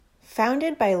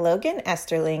Founded by Logan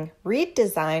Esterling, Reed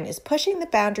Design is pushing the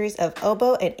boundaries of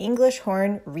oboe and English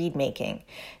horn reed making.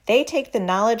 They take the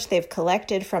knowledge they've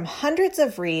collected from hundreds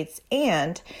of reeds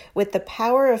and, with the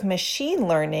power of machine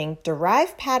learning,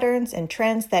 derive patterns and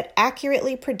trends that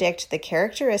accurately predict the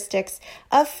characteristics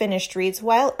of finished reeds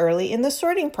while early in the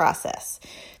sorting process.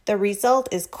 The result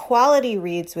is quality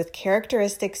reeds with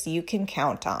characteristics you can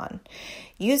count on.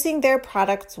 Using their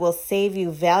products will save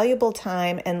you valuable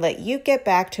time and let you get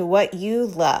back to what you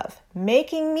love,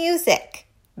 making music.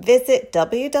 Visit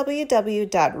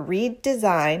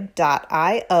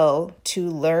www.reeddesign.io to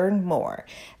learn more.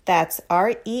 That's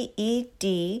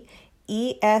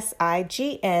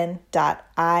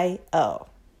REEDESIGN.io.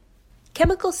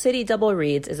 Chemical City Double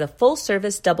Reeds is a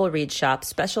full-service double reed shop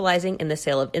specializing in the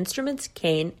sale of instruments,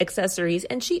 cane, accessories,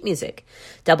 and sheet music.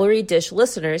 Double Reed Dish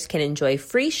listeners can enjoy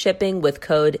free shipping with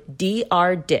code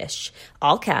DRDISH,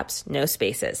 all caps, no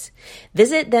spaces.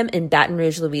 Visit them in Baton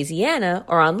Rouge, Louisiana,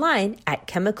 or online at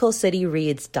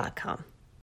chemicalcityreeds.com.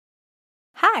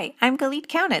 Hi, I'm Galit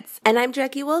Kaunitz. And I'm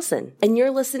Jackie Wilson, and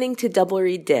you're listening to Double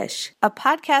Reed Dish, a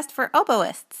podcast for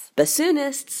oboists,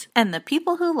 bassoonists, and the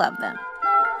people who love them.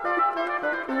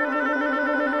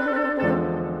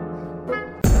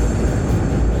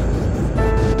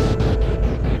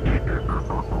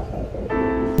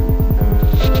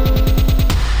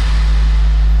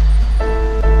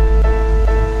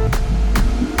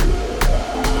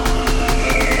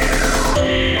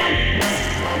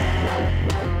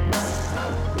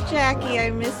 Jackie,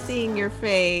 I miss seeing your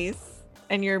face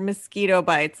and your mosquito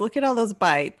bites. Look at all those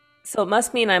bites. So it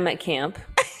must mean I'm at camp.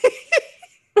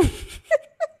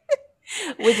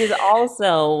 Which is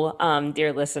also,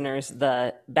 dear listeners,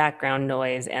 the background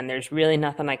noise, and there's really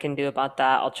nothing I can do about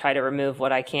that. I'll try to remove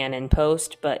what I can in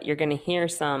post, but you're going to hear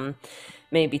some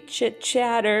maybe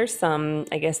chit-chatter, some,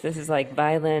 I guess this is like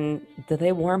violin. Do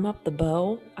they warm up the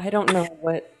bow? I don't know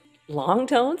what, long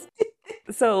tones?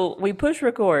 So we push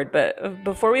record, but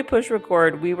before we push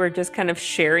record, we were just kind of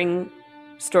sharing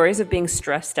stories of being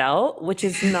stressed out, which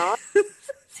is not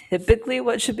typically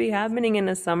what should be happening in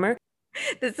the summer.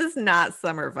 This is not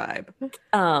summer vibe.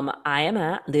 I am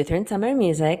at Lutheran Summer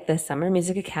Music, the summer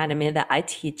music academy that I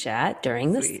teach at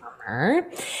during the summer.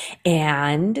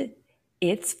 And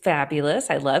it's fabulous.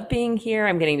 I love being here.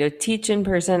 I'm getting to teach in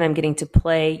person. I'm getting to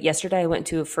play. Yesterday, I went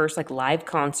to a first live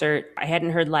concert. I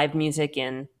hadn't heard live music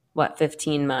in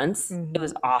 15 months. Mm-hmm. It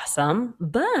was awesome.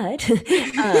 But,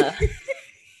 I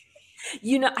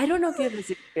don't know if you have this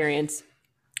experience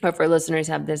or if our listeners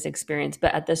have this experience,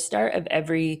 but at the start of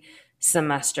every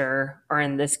semester, or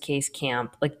in this case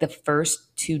camp, the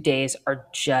first 2 days are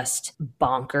just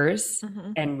bonkers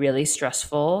and really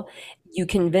stressful. You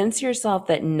convince yourself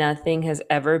that nothing has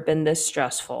ever been this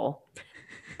stressful,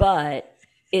 but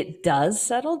it does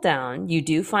settle down. You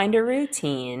do find a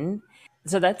routine.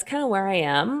 So that's kind of where I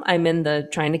am. I'm in the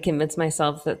trying to convince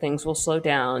myself that things will slow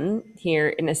down here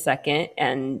in a second.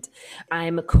 And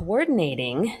I'm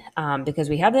coordinating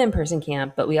because we have the in-person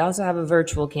camp, but we also have a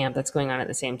virtual camp that's going on at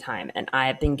the same time. And I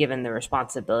have been given the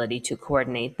responsibility to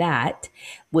coordinate that,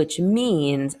 which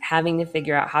means having to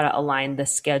figure out how to align the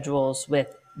schedules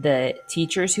with the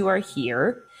teachers who are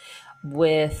here,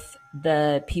 with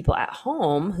the people at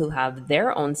home who have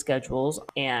their own schedules.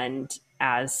 And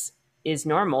as is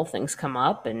normal, things come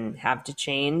up and have to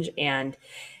change. And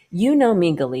you know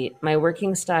me, Galit, my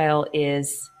working style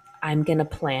is I'm going to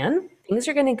plan. Things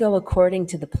are going to go according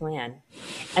to the plan.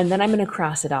 And then I'm going to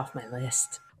cross it off my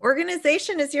list.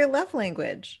 Organization is your love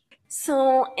language.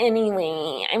 So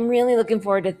anyway, I'm really looking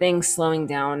forward to things slowing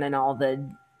down and all the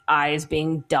I's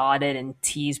being dotted and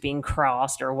T's being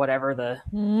crossed or whatever the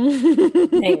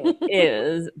thing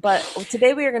is. But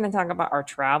today we are going to talk about our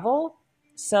travel.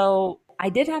 So I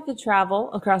did have to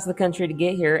travel across the country to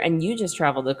get here, and you just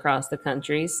traveled across the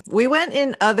country. We went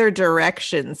in other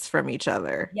directions from each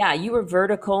other. Yeah, you were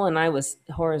vertical and I was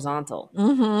horizontal.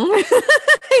 Mm-hmm.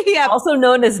 Yeah. Also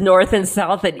known as north and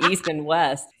south and east and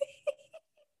west.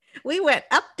 We went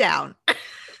up, down.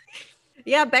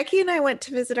 Yeah, Becky and I went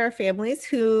to visit our families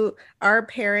who our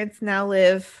parents now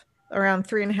live around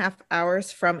 3.5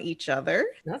 hours from each other.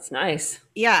 That's nice.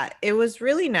 Yeah, it was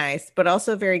really nice, but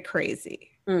also very crazy.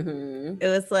 Mm-hmm. It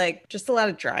was just a lot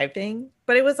of driving,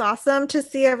 but it was awesome to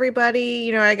see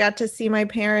everybody. I got to see my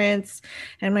parents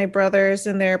and my brothers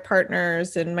and their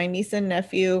partners and my niece and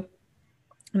nephew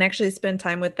and actually spend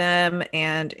time with them.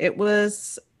 And it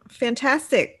was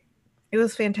fantastic. It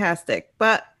was fantastic,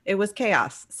 but it was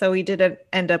chaos. So we didn't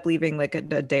end up leaving a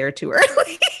day or two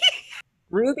early.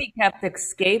 Ruby kept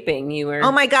escaping.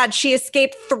 Oh my God. She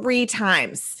escaped 3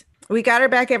 times. We got her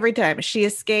back every time. She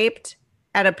escaped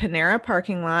at a Panera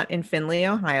parking lot in Findlay,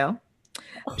 Ohio.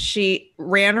 She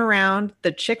ran around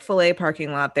the Chick-fil-A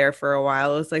parking lot there for a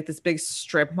while. It was like this big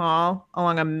strip mall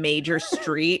along a major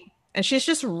street. And she's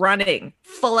just running,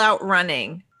 full out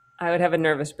running. I would have a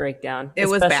nervous breakdown, It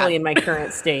was especially bad. in my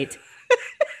current state.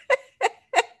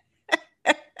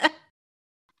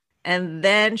 And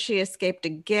then she escaped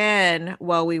again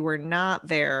while we were not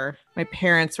there. My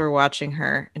parents were watching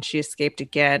her and she escaped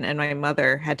again. And my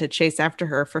mother had to chase after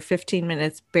her for 15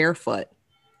 minutes barefoot.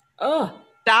 Oh,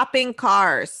 Stopping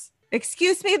cars.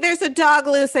 Excuse me, there's a dog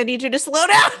loose. I need you to slow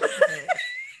down.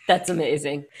 that's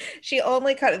amazing. She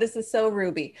only cut it. This is so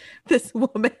Ruby. This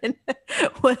woman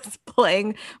was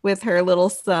playing with her little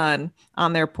son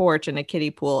on their porch in a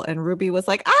kiddie pool. And Ruby was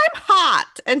like, I'm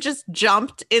hot. And just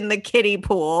jumped in the kiddie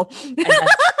pool.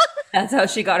 That's how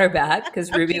she got her back.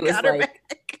 Because Ruby was like,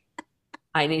 back.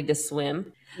 I need to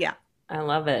swim. Yeah. I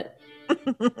love it.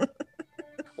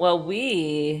 Well,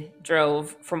 we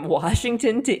drove from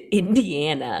Washington to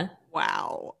Indiana.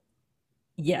 Wow.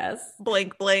 Yes.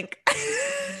 Blink, blink.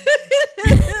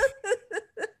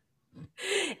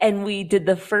 And we did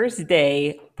the first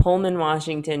day, Pullman,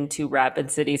 Washington to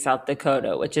Rapid City, South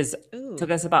Dakota, which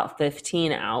took us about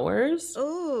 15 hours.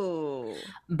 Ooh.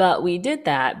 But we did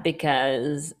that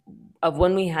because of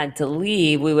when we had to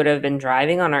leave, we would have been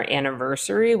driving on our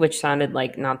anniversary, which sounded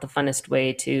like not the funnest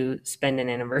way to spend an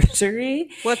anniversary.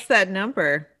 What's that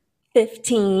number?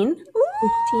 15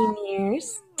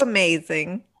 years.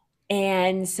 Amazing.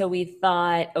 And so we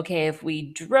thought, okay, if we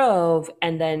drove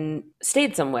and then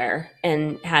stayed somewhere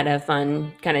and had a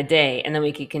fun kind of day, and then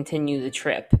we could continue the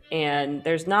trip. And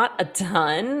there's not a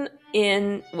ton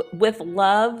with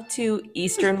love to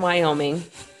Eastern Wyoming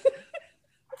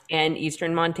and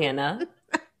Eastern Montana.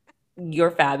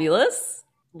 You're fabulous.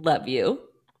 Love you.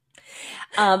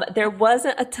 There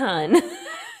wasn't a ton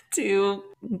to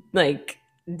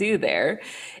do there.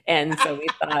 And so we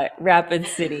thought Rapid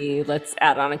City, let's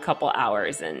add on a couple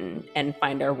hours and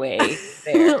find our way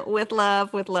there. with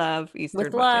love, Eastern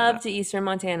With Montana. love to Eastern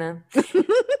Montana.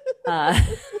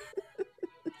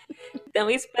 Then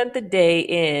we spent the day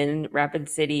in Rapid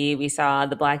City. We saw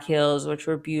the Black Hills, which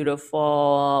were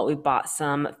beautiful. We bought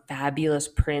some fabulous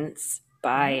prints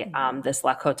by this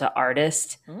Lakota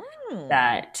artist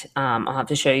that I'll have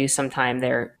to show you sometime.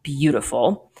 They're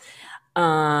beautiful.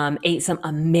 Ate some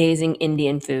amazing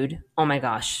Indian food. Oh my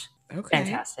gosh. Okay.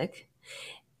 Fantastic.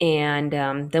 And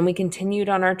then we continued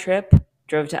on our trip,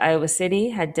 drove to Iowa City,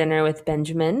 had dinner with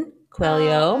Benjamin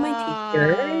Coelho, my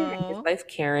teacher, and his wife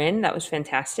Karen. That was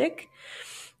fantastic.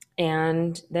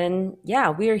 And then,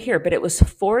 we are here. But it was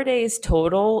 4 days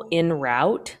total en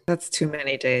route. That's too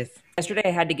many days. Yesterday,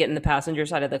 I had to get in the passenger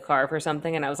side of the car for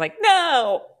something, and I was like,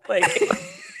 no!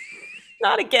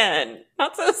 Not again.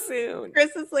 Not so soon.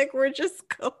 Chris is like, we're just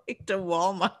going to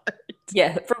Walmart.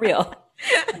 Yeah, for real.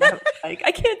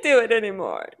 I can't do it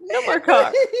anymore. No more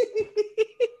car.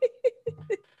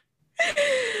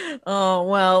 Oh,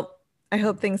 well, I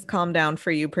hope things calm down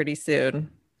for you pretty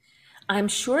soon. I'm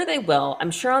sure they will.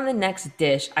 I'm sure on the next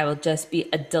dish, I will just be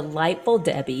a delightful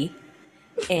Debbie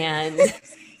and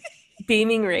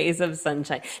beaming rays of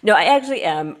sunshine. No, I actually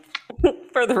am.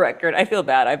 For the record, I feel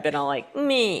bad. I've been all like,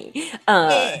 me.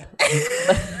 I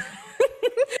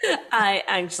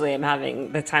actually am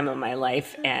having the time of my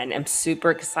life and am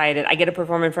super excited. I get to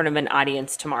perform in front of an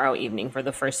audience tomorrow evening for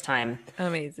the first time.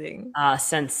 Amazing.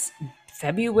 Since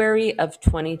February of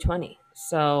 2020.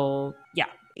 So, yeah.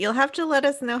 You'll have to let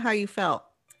us know how you felt.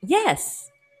 Yes.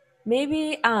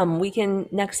 Maybe we can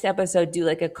next episode do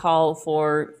like a call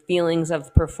for feelings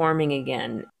of performing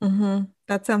again. Mm-hmm.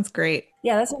 That sounds great.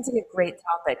 Yeah, that sounds like a great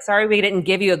topic. Sorry we didn't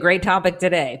give you a great topic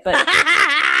today, but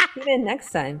tune in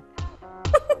next time.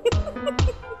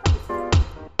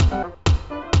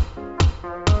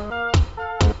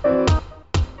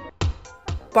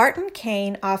 Barton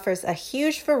Cane offers a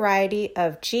huge variety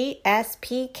of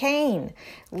GSP cane.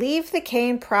 Leave the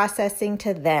cane processing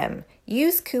to them.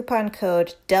 Use coupon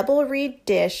code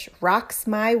DoubleReedDish rocks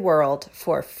my world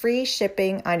for free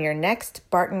shipping on your next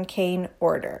Barton Cane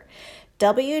order.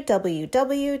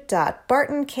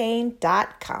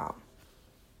 www.bartoncane.com.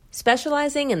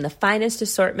 Specializing in the finest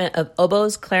assortment of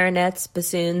oboes, clarinets,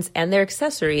 bassoons, and their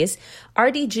accessories,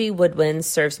 RDG Woodwinds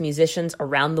serves musicians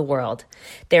around the world.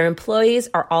 Their employees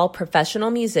are all professional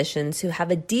musicians who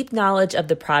have a deep knowledge of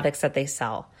the products that they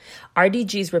sell.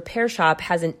 RDG's repair shop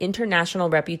has an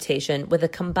international reputation with a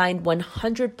combined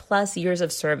 100 plus years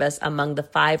of service among the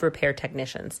 5 repair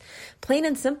technicians. Plain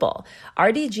and simple,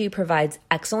 RDG provides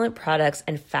excellent products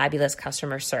and fabulous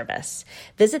customer service.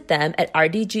 Visit them at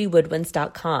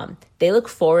rdgwoodwinds.com. They look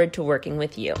forward to working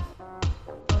with you.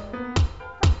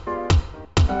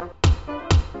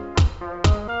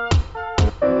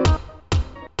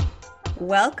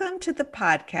 Welcome to the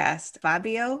podcast,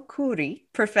 Fabio Curi,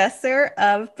 professor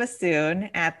of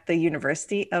bassoon at the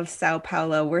University of Sao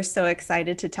Paulo. We're so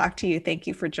excited to talk to you. Thank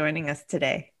you for joining us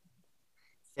today.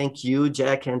 Thank you,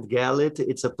 Jack and Gallet.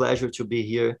 It's a pleasure to be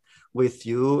here with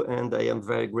you, and I am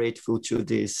very grateful to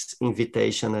this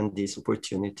invitation and this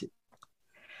opportunity.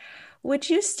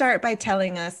 Would you start by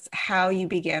telling us how you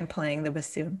began playing the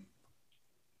bassoon?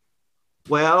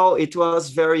 Well, it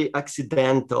was very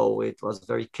accidental. It was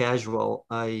very casual.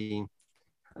 I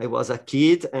was a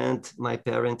kid, and my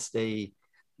parents they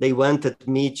wanted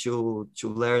me to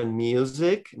learn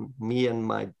music. Me and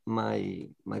my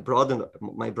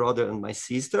brother and my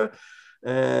sister.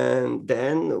 And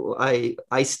then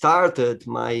I started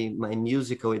my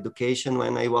musical education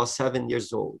when I was 7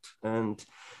 years old, and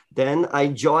then I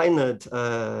joined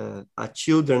a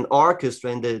children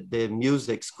orchestra in the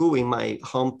music school in my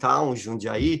hometown,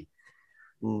 Jundiaí,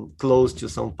 close to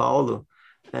São Paulo.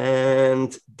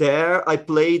 And there I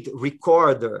played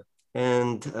recorder.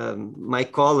 And my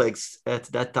colleagues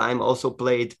at that time also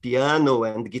played piano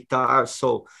and guitar.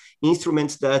 So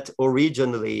instruments that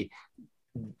originally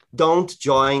don't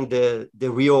join the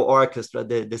real orchestra,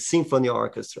 the symphony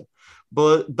orchestra.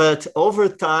 But over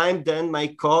time, then my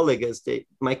colleagues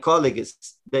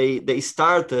they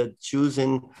started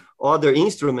choosing other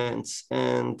instruments,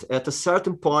 and at a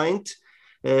certain point,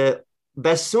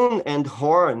 bassoon and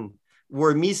horn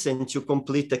were missing to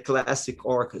complete the classic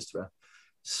orchestra.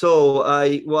 So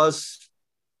I was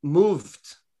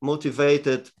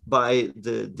motivated by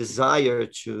the desire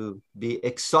to be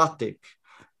exotic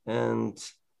and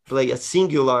play a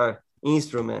singular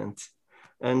instrument.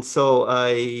 And so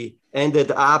I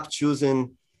ended up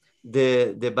choosing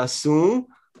the bassoon,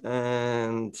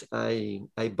 and I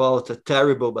bought a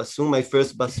terrible bassoon. My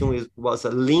first bassoon was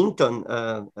a Linton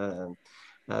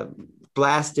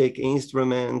plastic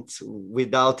instrument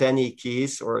without any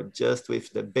keys, or just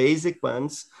with the basic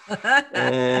ones.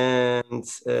 And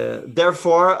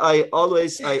therefore, I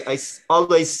always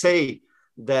say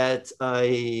that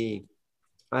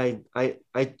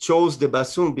I chose the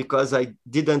bassoon because I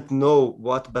didn't know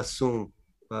what bassoon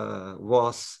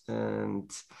was, and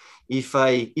if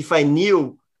I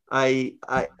knew, I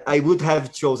would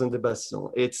have chosen the bassoon.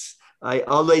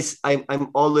 I'm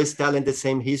always telling the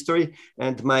same history,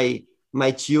 and my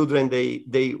children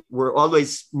they were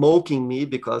always mocking me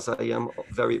because I am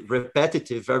very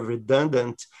repetitive, very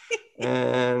redundant,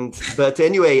 but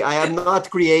anyway, I am not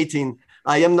creating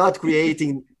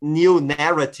new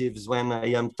narratives when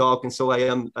I am talking. So I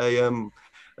am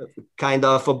kind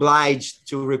of obliged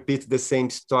to repeat the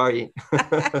same story.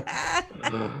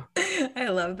 I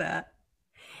love that.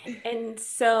 And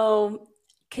so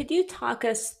could you talk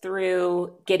us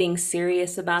through getting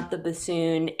serious about the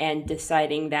bassoon and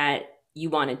deciding that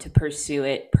you wanted to pursue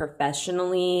it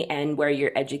professionally, and where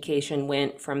your education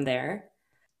went from there?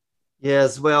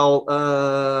 Yes, well,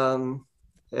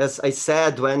 as I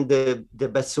said, when the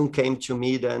bassoon came to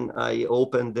me, then I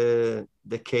opened the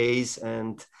case,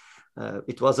 and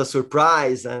it was a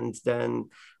surprise. And then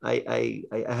I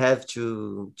have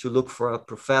to look for a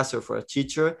professor, for a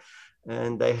teacher.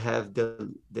 And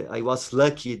I was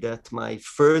lucky that my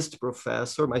first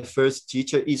professor, my first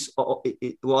teacher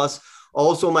it was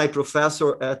also my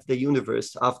professor at the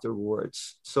university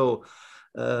afterwards. So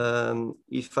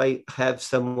if I have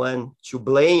someone to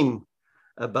blame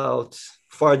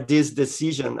for this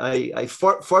decision,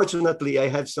 fortunately I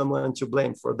have someone to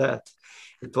blame for that.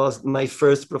 It was my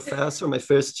first professor, my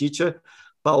first teacher,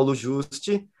 Paulo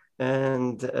Giusti,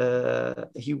 and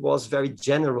he was very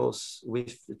generous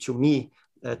to me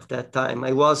at that time.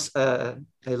 I was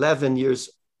 11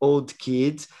 years old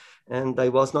kid, and I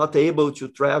was not able to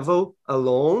travel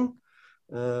alone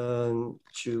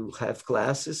to have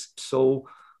classes. So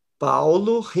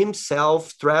Paulo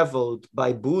himself traveled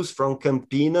by bus from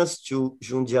Campinas to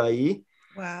Jundiaí.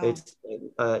 Wow.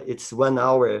 It's 1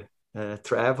 hour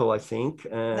travel, I think.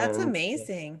 And that's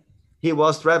amazing. He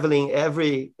was traveling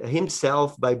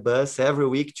himself by bus every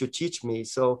week to teach me.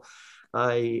 So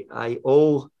I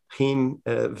owe him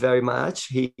very much.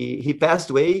 He passed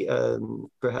away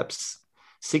perhaps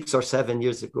 6 or 7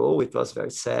 years ago. It was very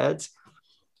sad.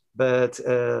 But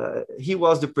he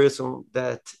was the person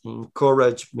that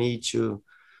encouraged me to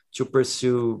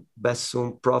pursue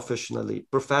bassoon professionally.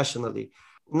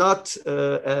 Not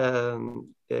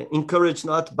encouraged,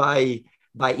 not by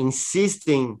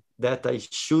insisting that I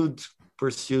should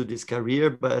pursue this career,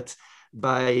 but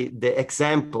by the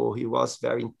example. He was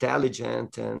very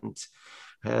intelligent and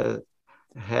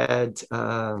had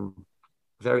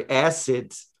very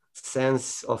acid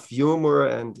sense of humor,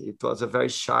 and it was a very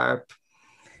sharp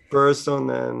person.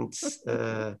 And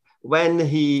when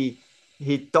he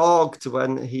he talked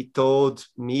when he told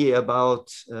me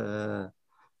about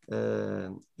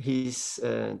his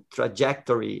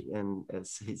trajectory and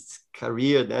as his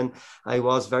career. Then I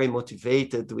was very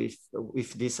motivated with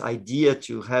this idea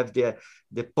to have the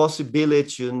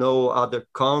possibility to know other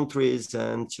countries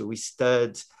and to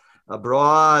study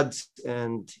abroad.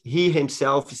 And he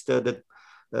himself studied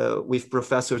with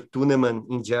Professor Thunemann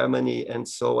in Germany, and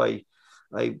so I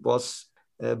was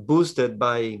boosted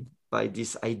by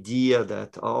this idea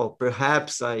that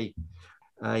perhaps I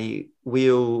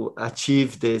will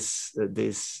achieve this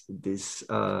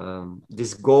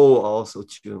goal also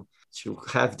to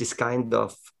have this kind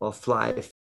of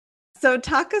life. So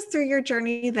talk us through your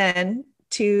journey then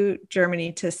to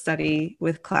Germany to study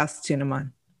with Klaus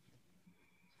Thunemann.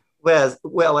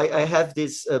 Well, I have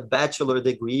this bachelor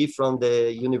degree from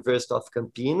the University of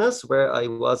Campinas, where I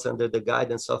was under the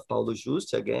guidance of Paulo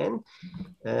Juste again.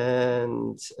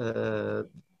 And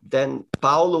then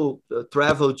Paulo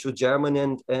traveled to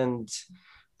Germany and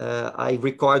I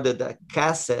recorded a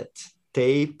cassette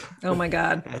tape. Oh my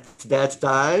God. At that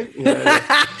time.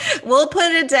 Yeah. We'll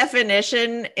put a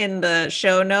definition in the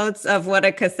show notes of what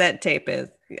a cassette tape is.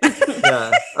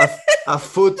 Yeah, a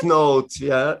footnote,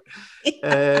 yeah.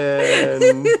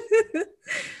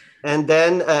 And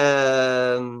then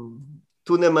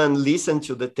Thunemann listened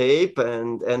to the tape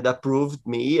and approved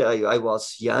me. I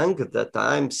was young at that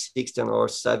time, 16 or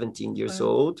 17 years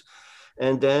old.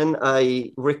 And then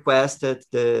I requested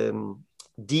the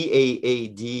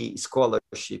DAAD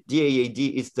scholarship.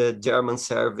 DAAD is the German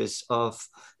Service of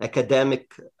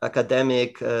Academic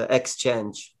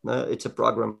Exchange. It's a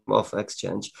program of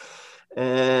exchange.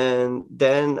 And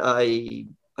then I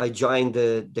joined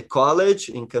the college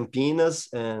in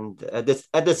Campinas, and at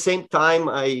the same time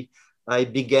I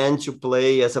began to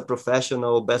play as a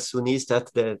professional bassoonist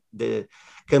at the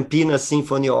Campinas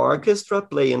Symphony Orchestra,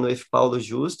 playing with Paulo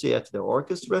Juste at the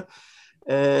orchestra.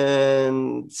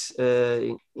 And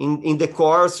in the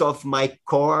course of my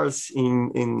course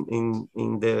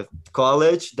in the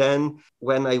college, then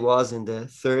when I was in the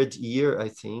third year, I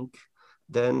think,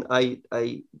 then I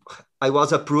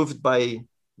was approved I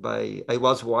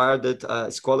was awarded a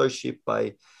scholarship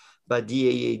by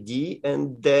DAAD,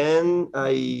 and then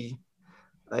I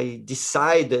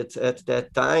decided at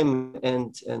that time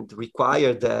and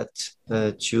required that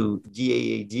to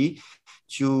DAAD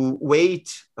to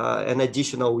wait an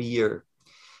additional year,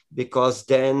 because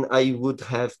then I would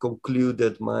have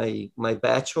concluded my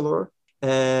bachelor,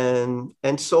 and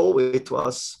so it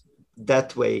was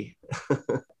that way.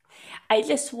 I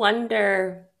just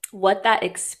wonder what that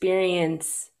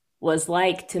experience was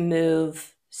like to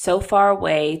move so far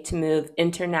away, to move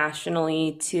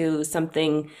internationally to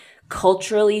something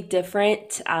culturally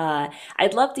different.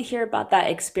 I'd love to hear about that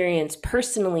experience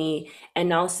personally,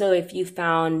 and also if you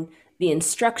found the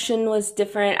instruction was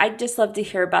different. I'd just love to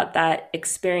hear about that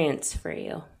experience for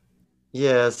you.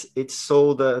 Yes, it's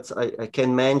so that I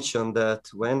can mention that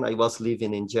when I was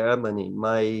living in Germany,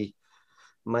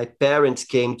 my parents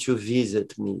came to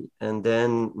visit me, and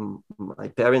then my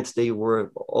parents, they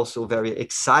were also very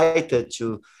excited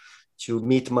to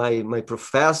meet my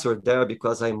professor there,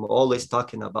 because I'm always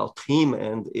talking about him,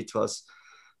 and it was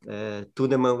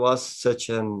Thunemann was such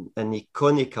an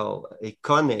iconic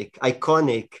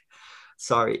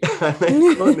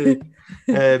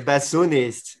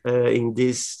bassoonist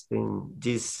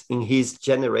in his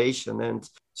generation. And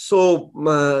so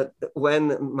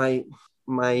when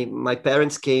my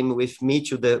parents came with me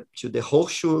to the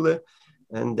Hochschule,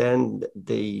 and then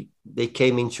they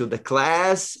came into the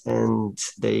class and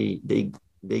they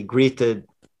greeted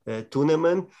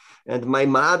Thunemann, and my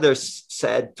mother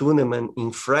said Thunemann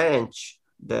in French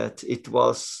that it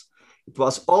was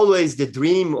always the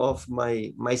dream of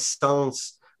my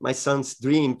son's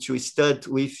dream to study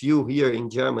with you here in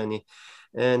Germany.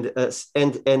 And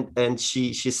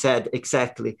she said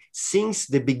exactly, since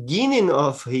the beginning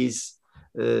of his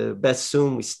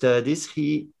bassoon studies,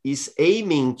 he is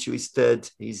aiming to study,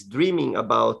 he's dreaming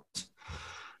about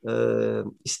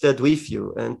study with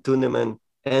you. And Thunemann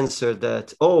answered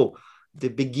that, the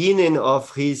beginning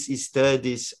of his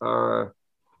studies are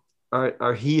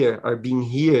being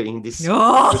here in this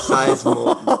precise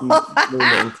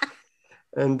moment.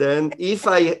 And then if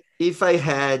I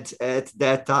had at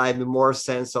that time more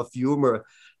sense of humor,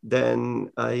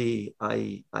 then I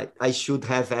should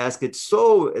have asked,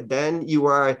 so then you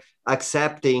are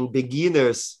accepting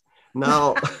beginners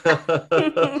now.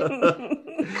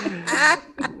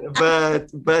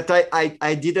 but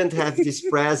I didn't have this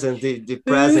present, the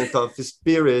present of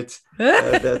spirit.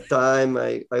 At that time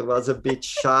I was a bit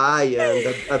shy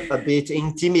and a bit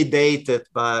intimidated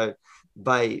by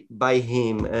by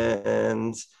him,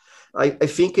 and I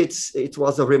think it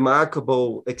was a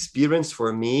remarkable experience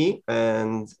for me,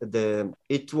 and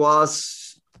it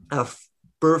was a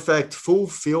perfect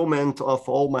fulfillment of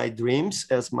all my dreams,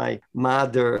 as my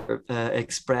mother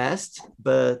expressed.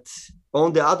 But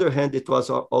on the other hand, it was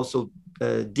also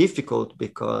difficult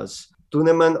because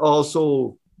Tuneman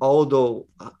also, although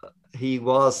he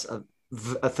was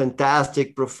a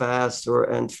fantastic professor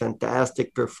and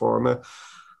fantastic performer,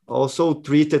 also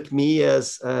treated me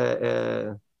as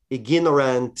a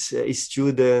ignorant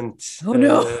student. Oh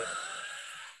no.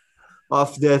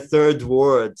 Of the third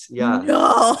word. Yeah.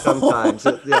 No. Sometimes.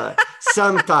 Yeah.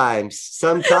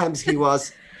 Sometimes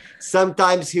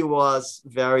he was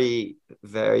very,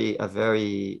 very, a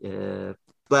very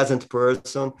pleasant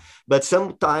person, but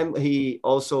sometimes he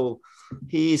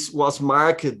was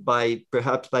marked by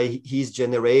perhaps by his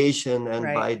generation and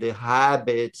Right. by the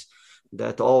habit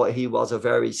that he was a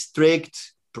very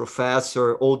strict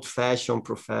professor, old-fashioned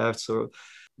professor.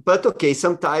 But okay,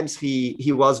 sometimes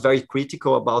he was very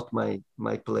critical about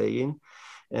my playing,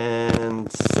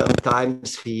 and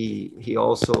sometimes he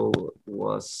also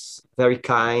was very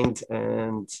kind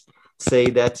and say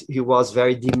that he was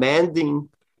very demanding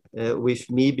with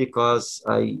me because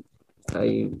I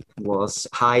was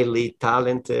highly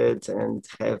talented and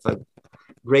have a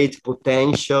great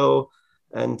potential,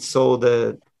 and so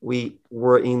we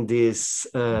were in this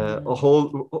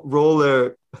whole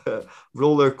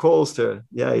roller coaster.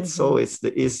 Yeah, it's so is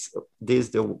this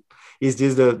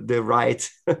the right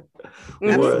word?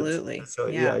 Absolutely. So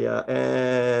yeah,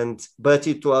 but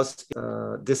it was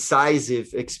a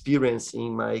decisive experience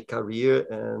in my career,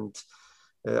 and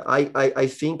I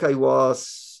think I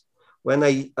was, when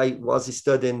I was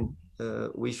studying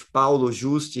with Paulo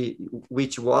Giusti,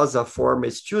 which was a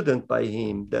former student by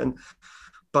him. Then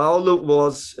Paulo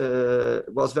was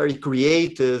very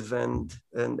creative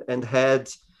and had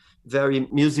very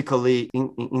musically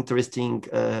interesting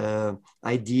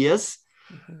ideas,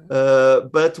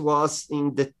 but was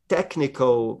in the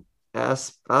technical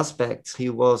aspects he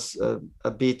was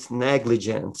a bit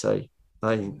negligent.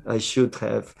 I should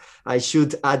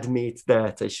admit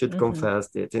that, I should confess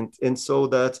it, and so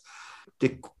that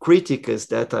the critiques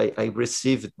that I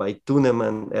received by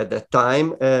Tuneman at that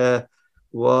time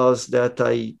was that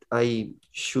I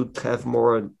should have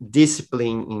more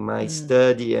discipline in my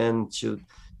study and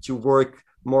to work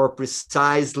more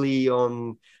precisely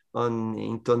on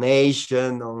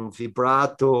intonation, on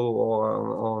vibrato,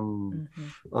 or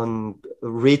on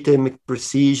rhythmic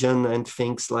precision and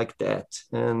things like that.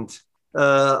 And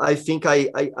I think I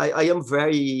am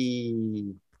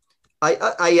very.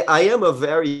 I am a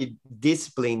very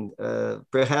disciplined,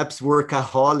 perhaps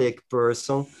workaholic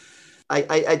person.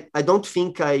 I don't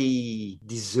think I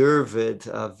deserved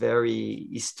a very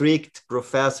strict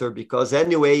professor, because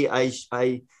anyway,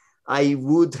 I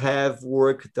would have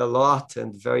worked a lot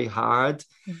and very hard.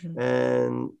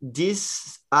 And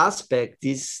this aspect,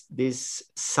 this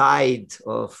side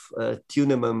of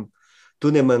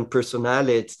Tuneman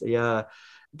personality, yeah,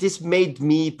 this made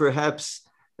me perhaps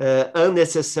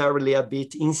unnecessarily a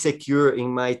bit insecure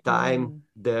in my time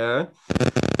there.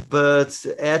 But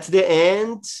at the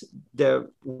end, there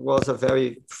was a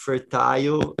very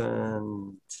fertile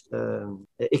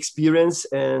experience.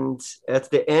 And at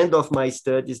the end of my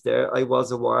studies there, I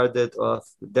was awarded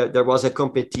there was a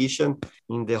competition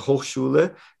in the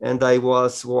Hochschule, and I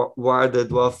was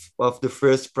awarded of the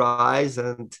first prize.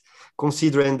 And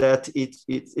considering that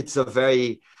it's a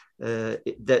very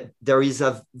that there is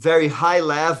a very high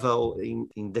level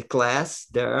in the class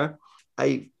there,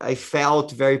 I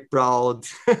felt very proud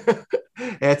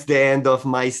at the end of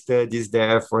my studies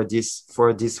there for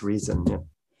this reason. Yeah.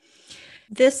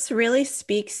 This really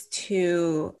speaks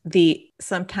to the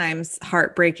sometimes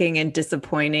heartbreaking and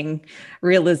disappointing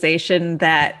realization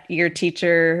that your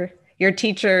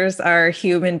teachers are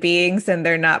human beings and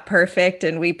they're not perfect,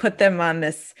 and we put them on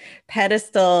this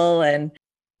pedestal. And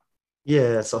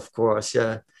yes, of course,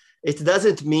 yeah. It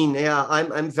doesn't mean, yeah,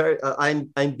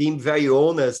 I'm being very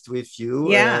honest with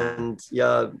you, and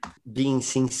being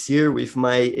sincere with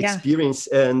my experience.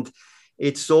 And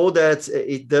it's so that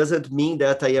it doesn't mean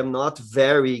that I am not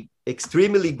very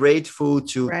extremely grateful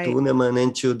to Tuneman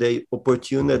and to the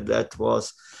opportunity that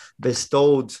was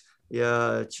bestowed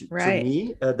to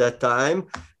me at that time.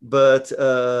 But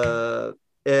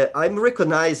I'm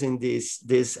recognizing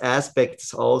these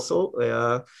aspects also,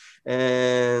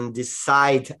 and the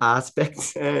side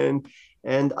aspects, and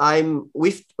I'm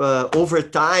with over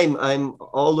time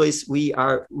we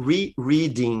are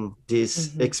rereading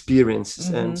these experiences,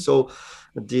 and so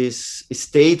this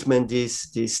statement,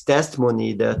 this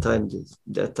testimony that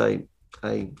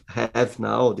I have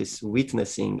now, this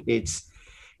witnessing, it's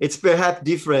perhaps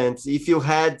different. If you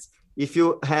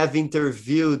have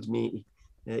interviewed me,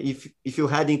 if you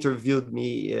had interviewed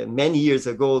me many years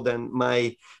ago, then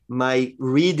my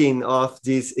reading of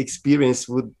this experience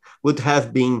would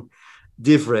have been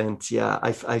different. Yeah,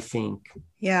 I think.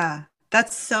 Yeah,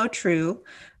 that's so true.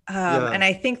 Yeah. And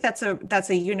I think that's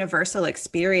a universal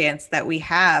experience that we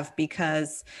have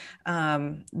because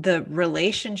the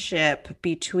relationship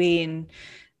between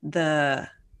the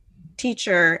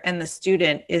teacher and the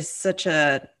student is such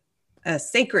a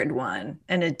sacred one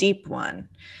and a deep one,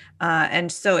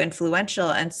 and so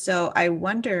influential. And so I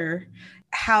wonder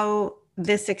how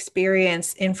this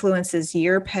experience influences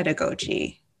your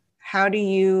pedagogy. How do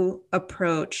you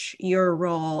approach your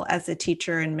role as a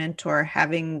teacher and mentor,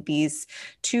 having these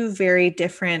two very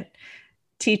different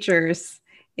teachers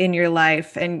in your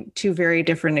life and two very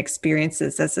different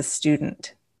experiences as a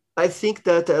student? I think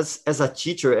that as a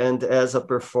teacher and as a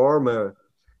performer,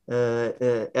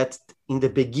 in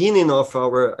the beginning of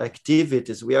our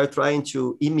activities, we are trying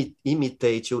to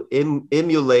imitate, to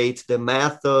emulate the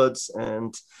methods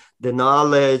and the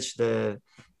knowledge, the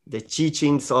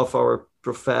teachings of our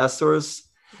professors.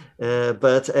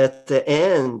 But at the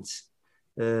end,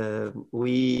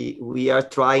 we are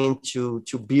trying to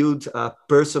build a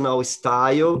personal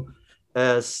style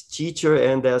as teacher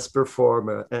and as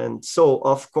performer. And so,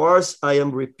 of course, I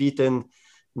am repeating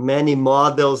many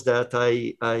models that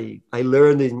I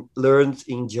learned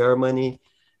in Germany,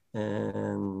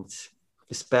 and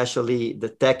especially the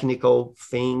technical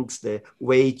things, the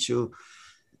way to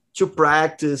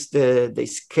practice the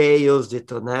scales, the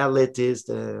tonalities,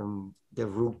 the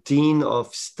routine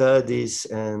of studies,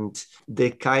 and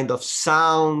the kind of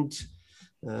sound,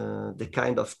 the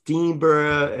kind of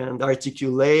timbre and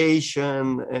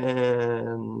articulation.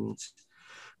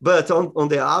 But on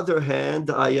the other hand,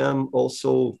 I am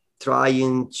also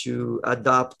trying to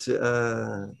adopt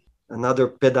another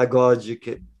pedagogical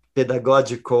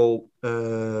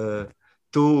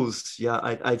tools. Yeah,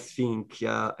 I think.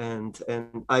 Yeah, and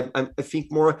I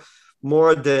think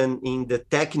more than in the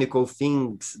technical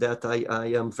things that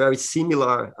I am very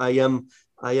similar. I am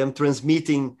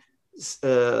transmitting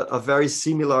a very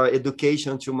similar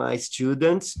education to my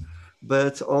students,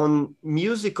 but on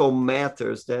musical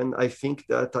matters, then I think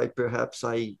that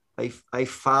I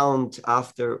found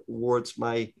afterwards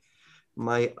my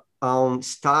own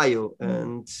style,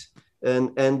 and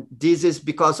this is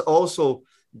because also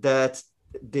that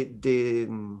the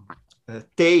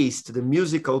taste, the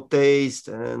musical taste,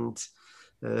 and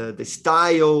the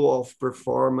style of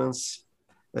performance,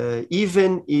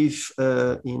 even if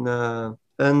in a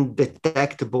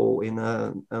undetectable, in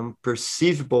an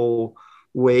unperceivable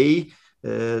way,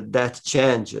 that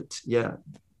changed. Yeah,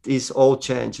 is all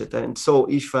changed. And so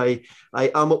if I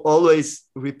am always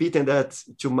repeating that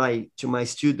to my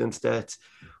students, that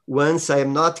once I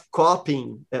am not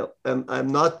copying,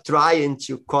 I'm not trying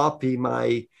to copy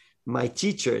my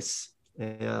teachers,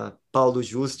 Paulo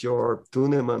Juste or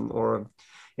Tuneman or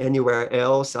anywhere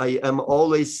else. I am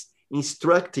always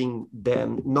instructing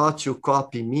them not to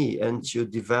copy me and to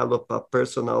develop a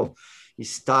personal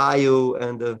style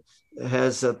and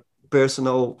has a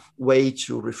personal way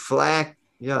to reflect.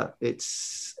 Yeah,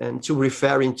 and to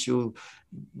referring to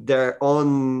their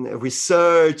own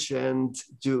research and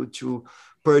to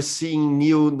pursuing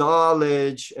new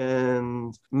knowledge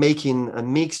and making a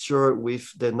mixture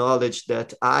with the knowledge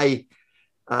that I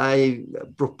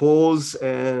propose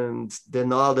and the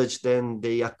knowledge then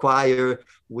they acquire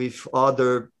with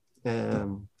other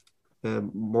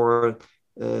more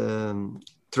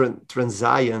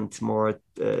transient, more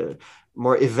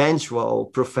eventual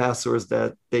professors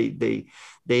that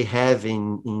they have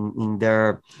in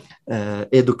their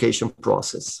education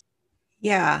process.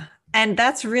 Yeah, and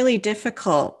that's really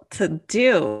difficult to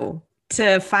do,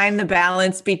 to find the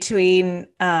balance between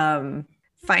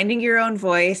finding your own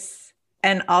voice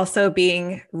and also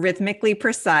being rhythmically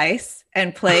precise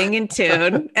and playing in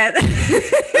tune and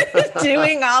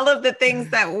doing all of the things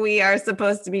that we are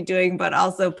supposed to be doing, but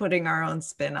also putting our own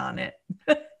spin on it.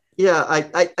 Yeah,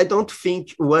 I don't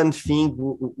think one thing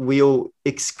will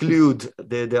exclude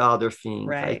the other thing.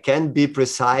 Right. I can be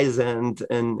precise and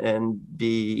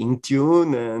be in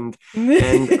tune and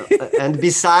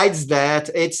besides that,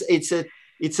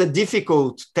 it's a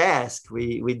difficult task.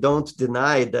 We don't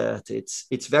deny that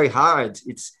it's very hard.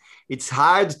 It's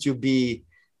hard to be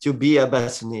a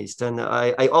bassoonist, and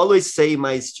I always say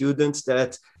my students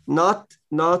that not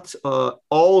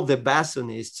all the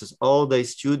bassonists, all the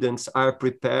students are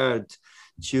prepared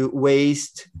to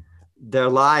waste their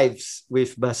lives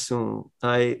with bassoon.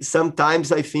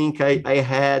 Sometimes I think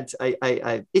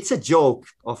it's a joke,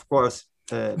 of course,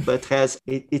 but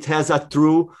it has a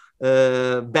true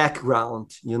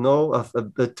background,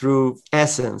 a true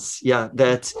essence. Yeah,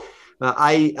 that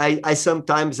I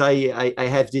sometimes I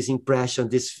have this impression,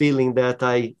 this feeling that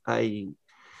I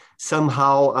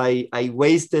somehow I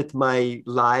wasted my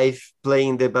life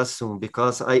playing the bassoon,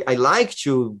 because I like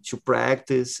to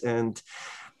practice, and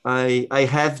I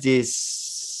have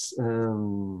this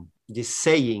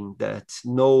saying that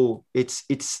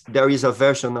there is a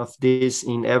version of this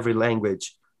in every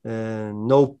language.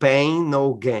 No pain,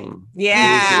 no gain.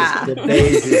 Yeah.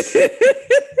 This is the basis.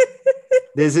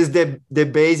 This is the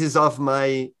basis of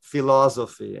my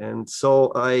philosophy, and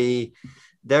so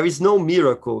there is no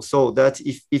miracle. So that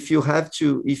if you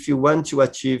want to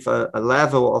achieve a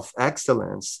level of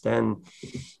excellence, then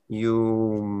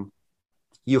you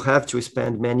have to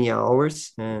spend many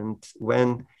hours. And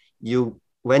when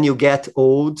you get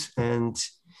old and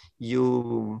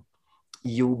you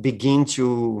begin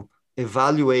to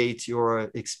evaluate your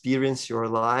experience, your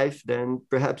life, then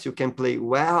perhaps you can play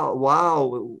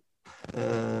wow.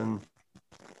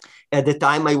 At the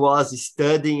time I was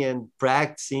studying and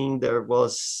practicing, there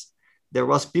was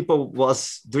people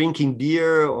was drinking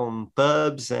beer on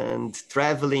pubs and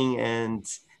traveling and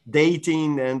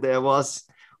dating, and there was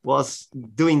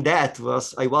doing that.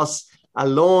 I was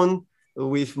alone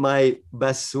with my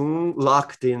bassoon,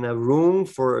 locked in a room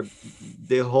for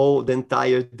the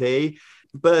entire day.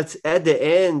 But at the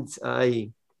end,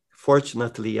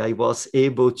 fortunately I was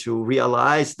able to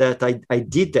realize that I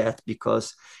did that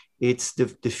because it's the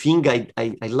thing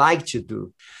I like to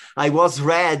do. I was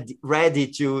ready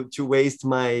to waste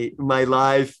my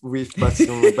life with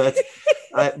bassoon,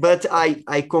 but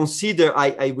I consider,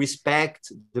 I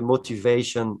respect the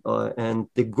motivation and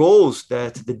the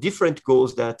different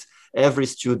goals that every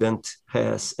student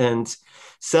has. And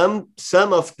some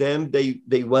of them,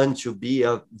 they want to be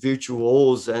a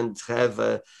virtuoso and have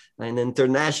an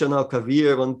international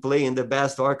career on playing the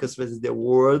best orchestras in the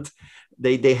world.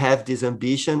 They have this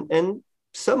ambition, and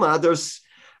some others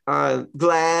are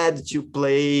glad to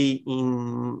play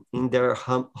in their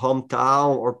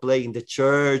hometown or play in the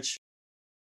church.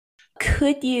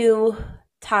 Could you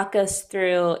talk us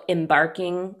through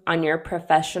embarking on your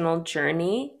professional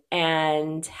journey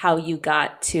and how you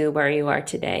got to where you are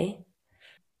today?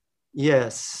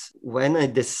 Yes, when I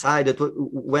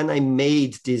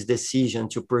made this decision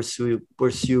to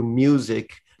pursue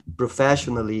music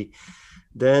professionally,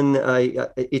 then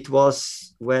it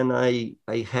was when I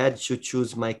had to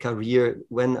choose my career,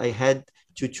 when I had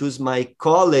to choose my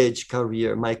college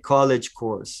career, my college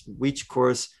course, which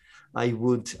course I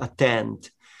would attend.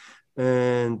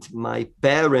 And my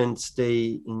parents,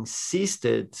 they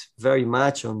insisted very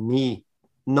much on me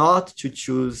not to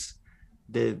choose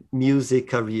the music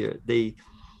career. They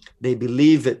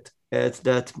believed at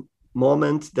that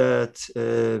moment that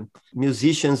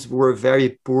musicians were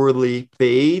very poorly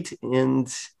paid, and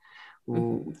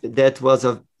that was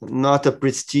not a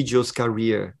prestigious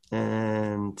career.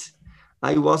 And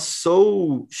I was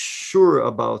so sure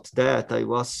about that. I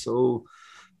was so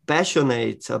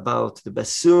passionate about the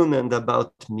bassoon and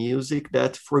about music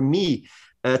that for me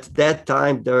at that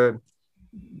time there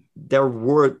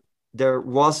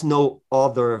was no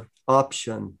other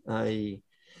option.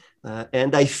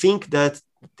 And I think that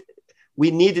we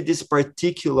need this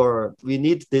particular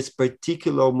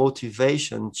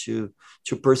motivation to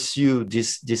pursue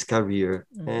this career.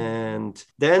 Mm-hmm. And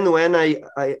then when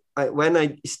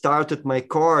I started my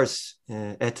course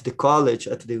at the college,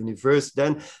 at the university,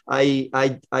 then I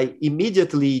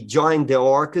immediately joined the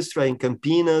orchestra in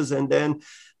Campinas, and then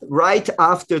right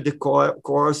after the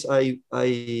course I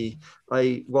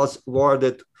was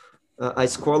awarded a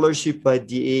scholarship by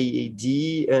the AAD,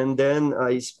 and then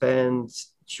I spent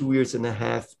 2 years and a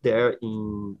half there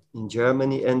in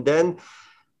Germany, and then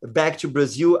back to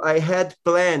Brazil. I had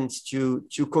plans to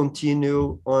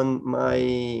continue on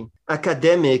my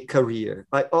academic career.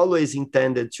 I always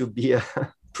intended to be a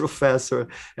professor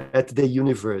at the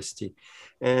university,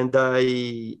 and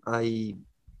I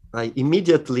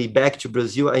immediately, back to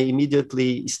Brazil, I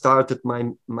immediately started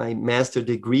my master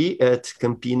degree at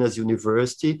Campinas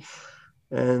University.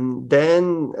 And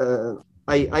then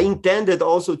I intended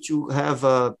also to have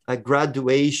a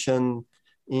graduation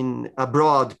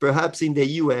abroad, perhaps in the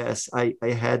US. I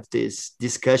had these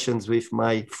discussions with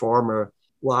my former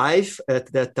wife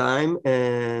at that time,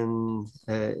 and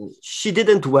she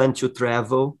didn't want to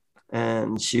travel,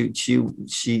 and she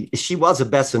was a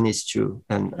bassoonist too,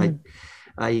 and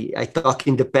I talk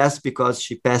in the past because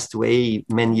she passed away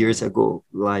many years ago,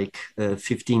 like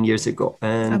 15 years ago.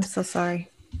 And I'm so sorry.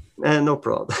 no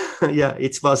problem. Yeah,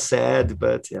 it was sad,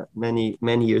 but yeah,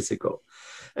 many years ago.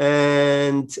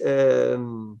 And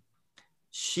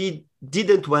she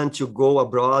didn't want to go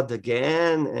abroad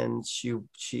again, and she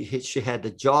had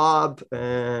a job.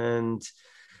 And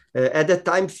at that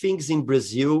time, things in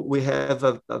Brazil, we have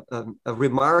a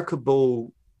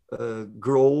remarkable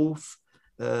growth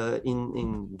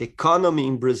in the economy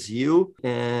in Brazil,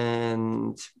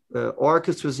 and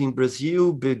orchestras in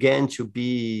Brazil began to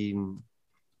be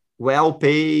well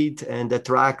paid and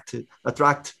attract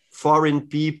foreign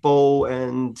people,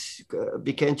 and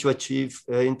began to achieve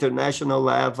international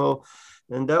level.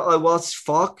 And I was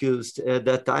focused at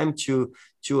that time to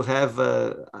have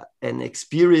an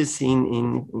experience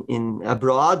in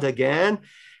abroad again.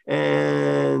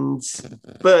 And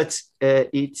but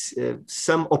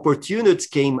some opportunities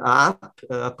came up,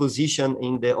 a position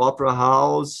in the opera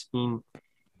house in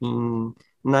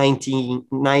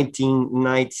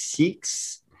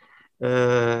 1996.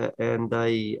 And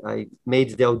I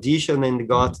made the audition and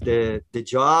got the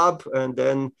job. And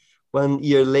then 1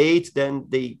 year late, then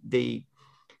they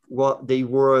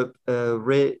were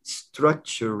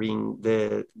restructuring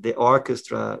the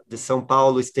orchestra, the São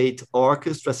Paulo State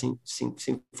Orchestra,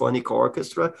 Symphonic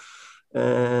Orchestra,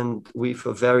 and with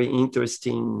a very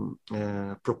interesting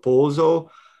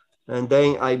proposal. And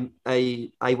then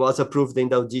I was approved in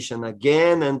the audition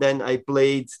again, and then I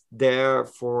played there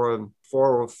for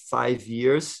 4 or 5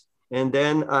 years. And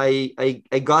then I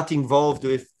got involved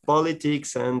with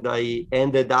politics, and I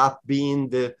ended up being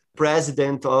the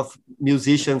president of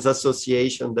Musicians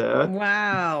Association there.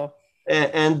 Wow.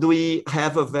 And we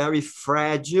have a very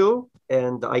fragile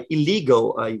and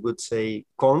illegal, I would say,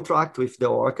 contract with the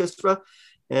orchestra.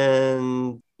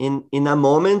 And in a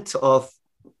moment of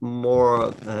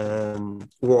more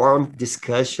warm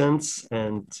discussions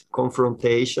and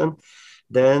confrontation,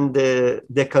 then the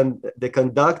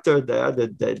conductor there,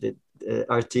 the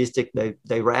artistic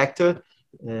director,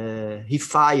 he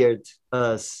fired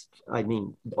us. I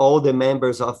mean, all the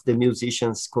members of the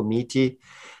musicians committee.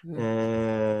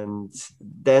 And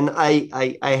then I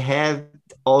had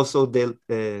also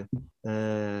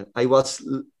I was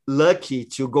lucky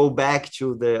to go back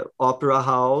to the opera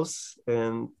house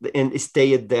and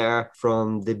stayed there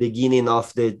from the beginning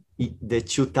of the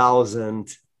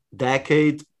 2000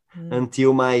 decade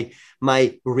until my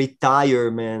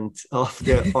retirement of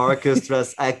the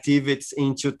orchestra's activities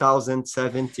in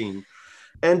 2017.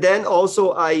 And then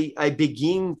also I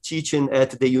began teaching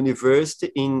at the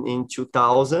university in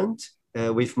 2000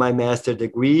 with my master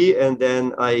degree. And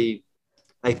then I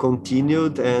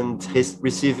continued and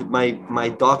received my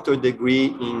doctorate degree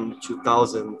in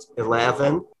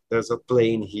 2011. There's a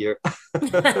plane here.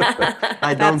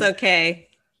 That's okay.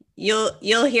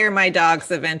 You'll hear my dogs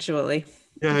eventually.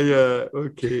 Yeah,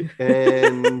 okay.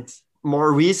 And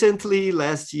more recently,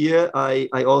 last year,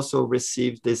 I also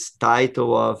received this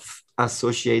title of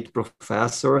associate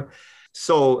professor.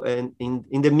 So, and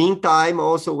in the meantime,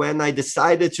 also when I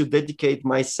decided to dedicate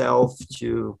myself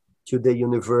to the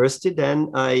university, then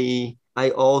I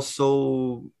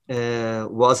also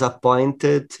was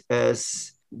appointed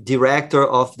as director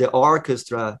of the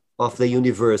orchestra of the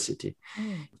university.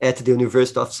 At the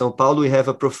University of São Paulo, we have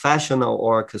a professional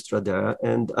orchestra there,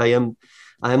 and I am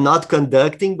not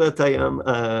conducting, but I am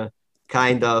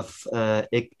kind of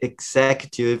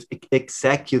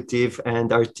executive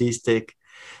and artistic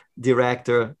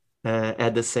director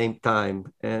at the same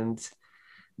time. And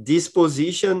this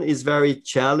position is very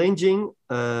challenging.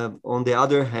 On the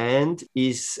other hand,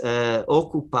 is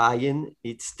occupying.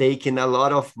 It's taking a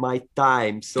lot of my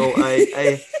time. So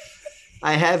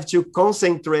I have to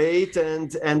concentrate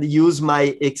and use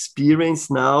my experience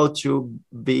now to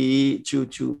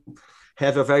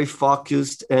have a very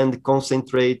focused and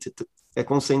concentrated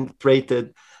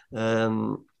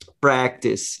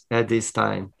practice at this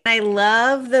time. I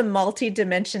love the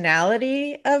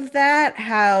multidimensionality of that,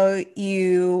 how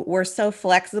you were so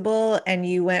flexible and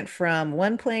you went from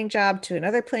one playing job to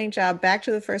another playing job, back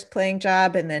to the first playing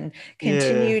job, and then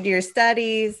continued your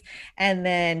studies, and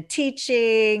then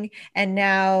teaching, and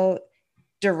now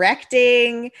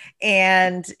directing.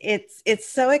 And it's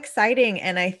so exciting.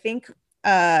 And I think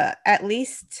at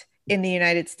least in the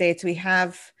United States, we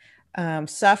have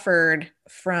suffered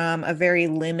from a very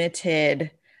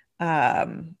limited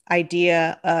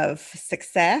idea of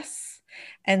success.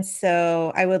 And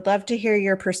so I would love to hear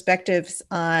your perspectives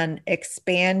on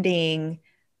expanding,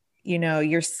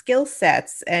 your skill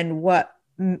sets and what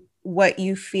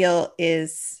you feel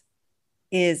is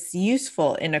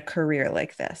useful in a career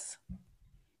like this.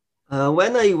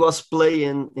 When I was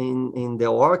playing in the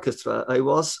orchestra, I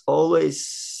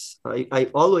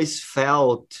always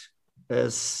felt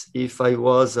as if I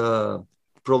was a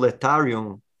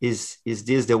proletarian. Is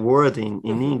this the word in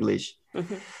English?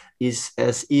 Is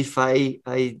as if I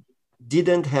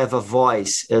didn't have a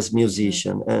voice as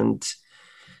musician. And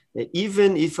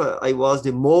even if I was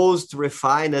the most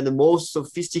refined and the most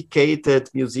sophisticated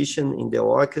musician in the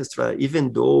orchestra,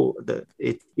 even though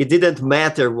it didn't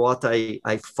matter what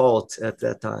I thought at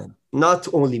that time. Not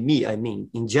only me, I mean,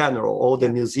 in general, all the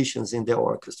musicians in the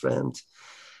orchestra. And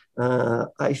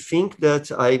I think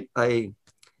that I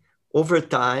over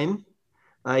time,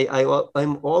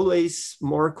 I'm always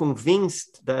more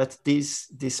convinced that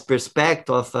this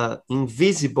perspective of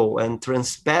invisible and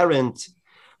transparent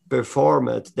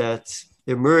performer that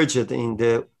emerged in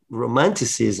the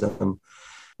Romanticism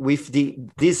with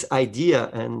this idea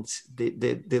and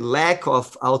the lack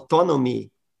of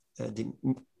autonomy, the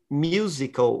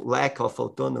musical lack of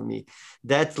autonomy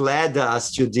that led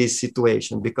us to this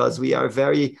situation, because we are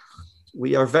very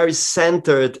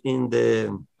centered in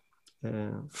the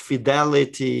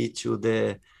fidelity to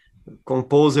the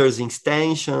composer's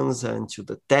intentions and to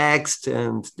the text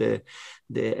and the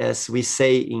as we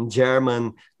say in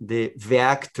German, the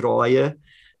Werktreue.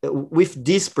 With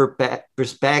this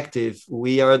perspective,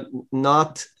 we are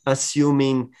not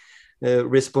assuming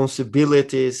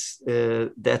responsibilities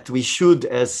that we should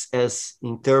as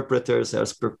interpreters,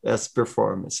 as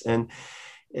performers. And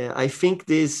I think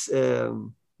this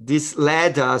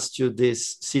led us to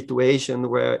this situation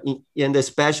where, and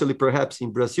especially perhaps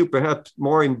in Brazil, perhaps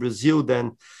more in Brazil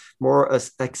than more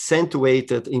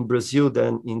accentuated in Brazil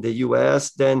than in the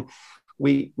US, then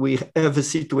we have a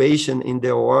situation in the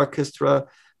orchestra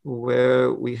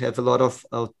where we have a lot of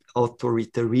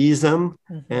authoritarianism.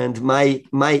 And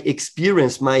my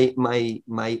experience, my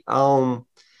own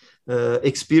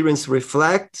experience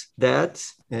reflect that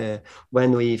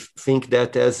when we think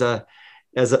that as a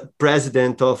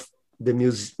president of the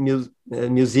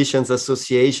Musicians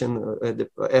Association,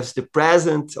 as the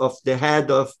president of the head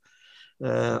of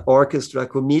orchestra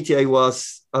committee, I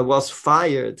was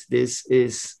fired. This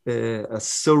is a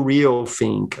surreal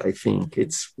thing. I think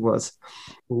it's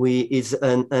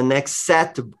an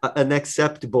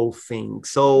unacceptable thing.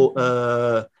 So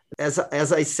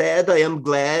as I said, I am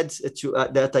glad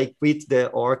that I quit the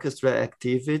orchestra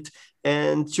activity,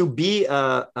 and to be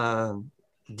a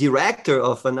director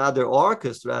of another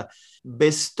orchestra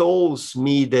bestows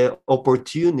me the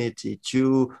opportunity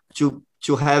to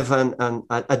have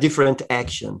a different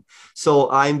action.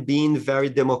 So I'm being very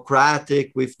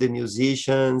democratic with the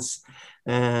musicians,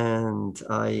 and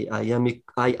I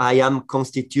am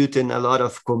constituting a lot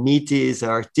of committees,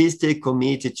 artistic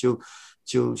committee to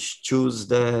choose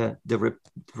the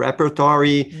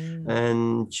repertory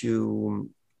and to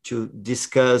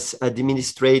discuss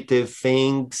administrative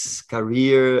things,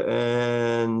 career,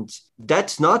 and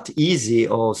that's not easy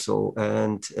also.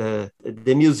 And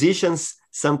the musicians,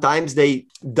 sometimes they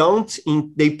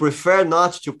prefer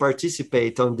not to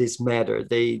participate on this matter.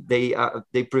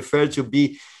 They prefer to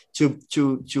be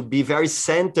very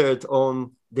centered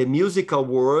on the musical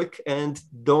work and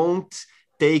don't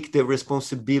take the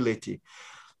responsibility.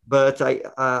 But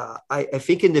I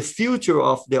think in the future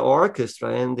of the orchestra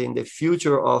and in the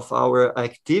future of our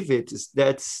activities,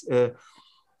 that's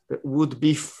would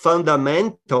be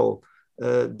fundamental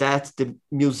that the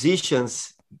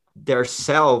musicians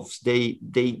themselves, they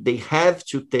have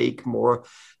to take more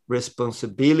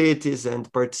responsibilities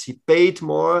and participate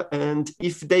more. And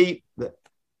if they,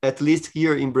 at least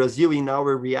here in Brazil, in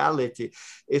our reality,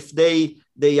 if they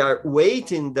are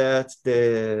waiting that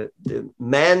the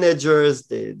managers,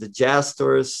 the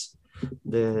gestors,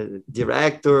 the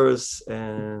directors,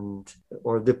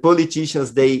 or the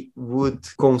politicians, they would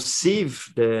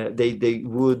conceive, they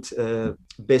would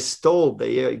bestow,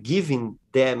 they are giving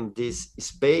them this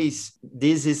space,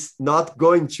 this is not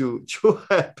going to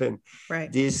happen.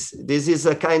 Right. This is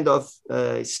a kind of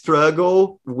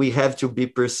struggle. We have to be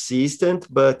persistent,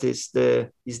 but it's the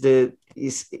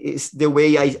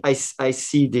way I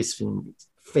see these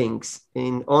things.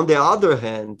 And on the other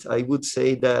hand, I would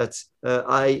say that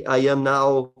I am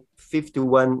now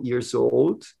 51 years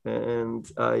old, and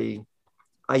I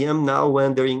am now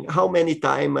wondering how many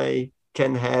time I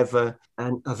can have a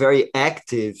very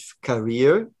active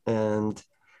career, and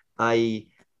I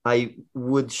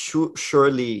would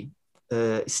surely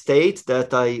state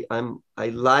that I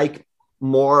like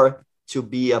more to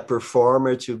be a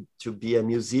performer, to be a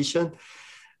musician,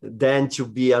 than to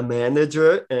be a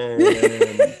manager.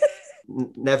 And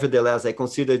nevertheless, I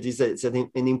consider this as an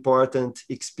important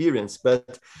experience.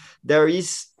 But there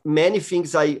is many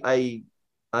things I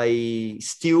I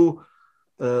still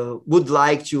would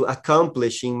like to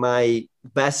accomplish in my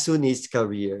bassoonist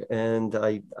career. And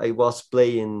I was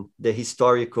playing the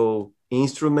historical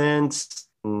instruments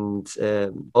and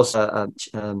also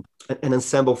an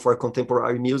ensemble for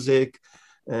contemporary music.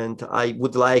 And I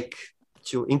would like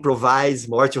to improvise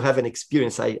more, to have an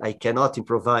experience. I cannot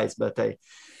improvise, but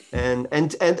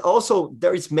and also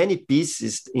there is many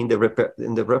pieces in the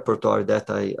repertoire that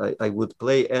I would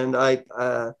play. And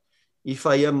if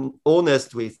I am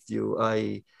honest with you,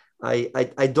 I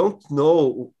don't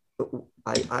know.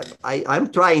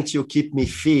 I'm trying to keep me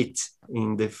fit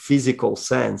in the physical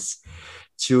sense,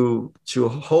 to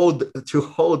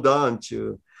hold on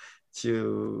to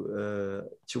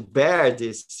bear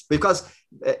this, because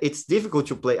it's difficult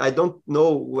to play. I don't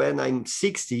know when I'm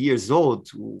 60 years old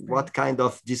what kind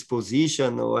of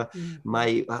disposition or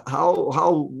my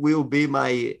how will be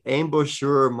my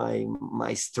embouchure,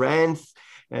 my strength,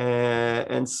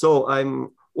 and so I'm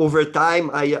over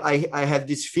time. I have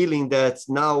this feeling that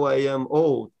now I am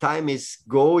time is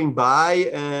going by,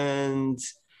 and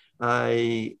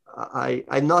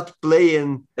I'm not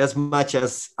playing as much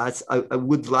as I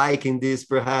would like in this.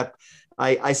 Perhaps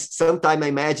I sometimes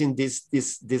imagine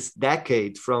this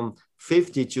decade from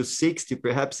 50 to 60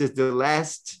 perhaps is the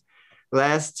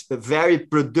last very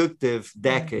productive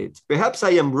decade. Perhaps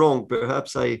I am wrong.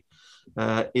 Perhaps I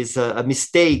is a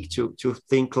mistake to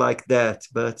think like that.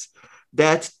 But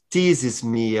that teases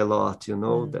me a lot,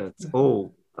 that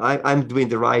I'm doing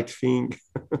the right thing.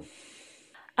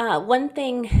 One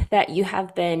thing that you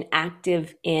have been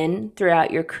active in throughout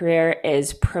your career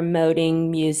is promoting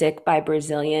music by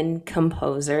Brazilian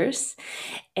composers.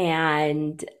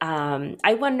 And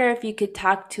I wonder if you could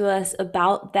talk to us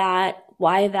about that,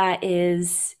 why that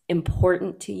is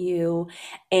important to you,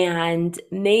 and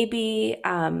maybe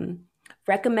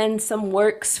recommend some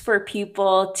works for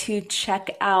people to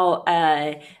check out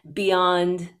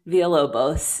beyond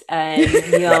Villalobos and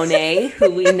Mione, who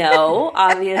we know,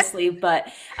 obviously.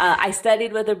 But I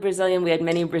studied with a Brazilian. We had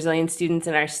many Brazilian students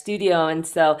in our studio. And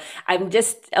so I'm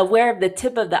just aware of the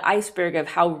tip of the iceberg of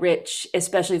how rich,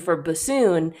 especially for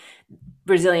bassoon,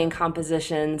 Brazilian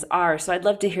compositions are. So I'd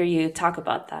love to hear you talk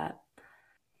about that.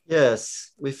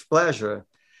 Yes, with pleasure.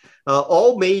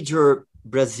 All major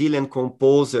Brazilian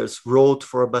composers wrote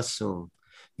for bassoon.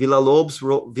 Villa-Lobos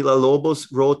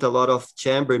wrote a lot of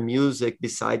chamber music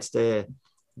besides the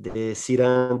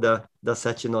Ciranda das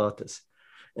Sete Notas.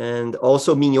 And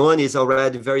also Mignone is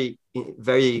already very,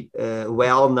 very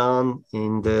well known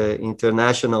in the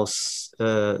international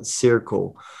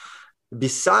circle.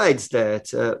 Besides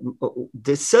that,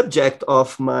 the subject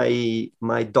of my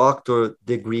doctoral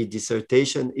degree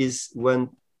dissertation is one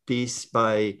piece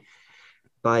by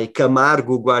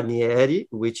Camargo Guarnieri,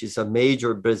 which is a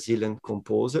major Brazilian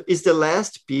composer. It's the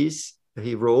last piece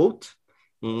he wrote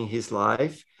in his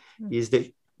life. Is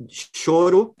the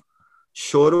Choro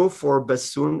for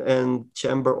bassoon and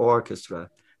chamber orchestra.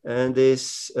 And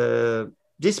this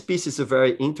piece is a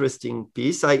very interesting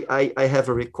piece. I have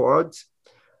a record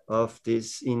of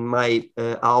this in my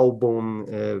album,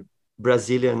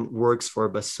 Brazilian Works for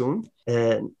Bassoon.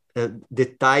 And the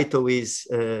title is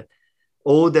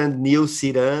Old and New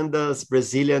Cirandas,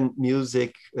 Brazilian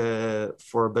Music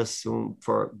for Bassoon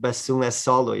as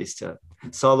soloist,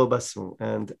 solo bassoon.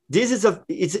 And this is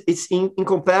it's in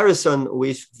comparison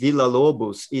with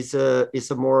Villa-Lobos, is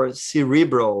a more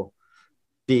cerebral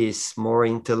piece, more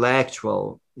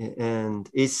intellectual, and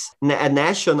it's a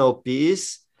national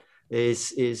piece.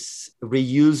 Is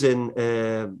reusing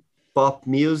pop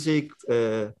music,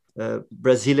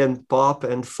 Brazilian pop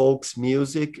and folks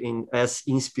music as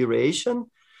inspiration,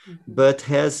 but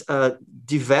has a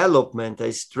development,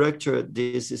 a structure.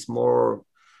 This is more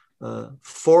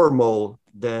formal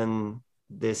than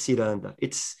the Ciranda.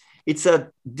 It's a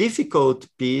difficult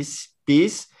piece.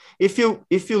 If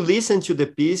you listen to the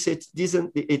piece,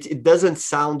 it doesn't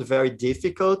sound very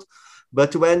difficult.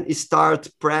 But when you start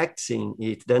practicing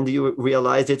it, then you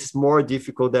realize it's more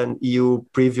difficult than you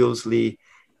previously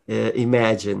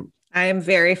imagined. I am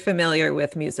very familiar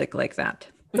with music like that.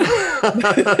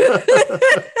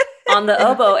 On the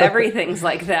oboe, everything's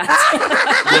like that.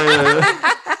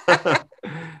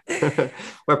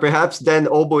 Well, perhaps then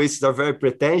oboists are very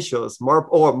pretentious,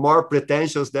 more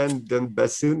pretentious than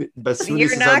bassoonists.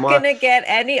 You're not going to get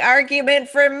any argument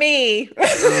from me.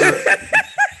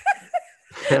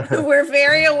 We're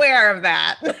very aware of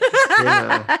that.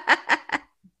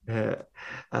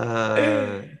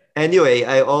 Anyway,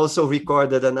 I also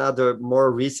recorded another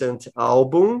more recent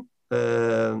album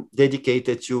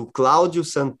dedicated to Claudio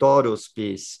Santoro's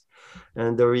piece.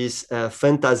 And there is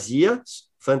Fantasia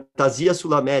Fantasia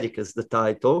Sul-América is the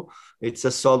title. It's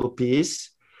a solo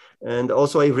piece. And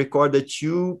also I recorded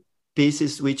 2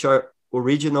 pieces which are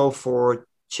original for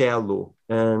cello.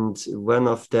 And one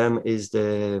of them is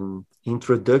the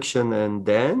introduction and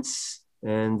dance.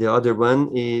 And the other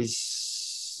one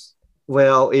is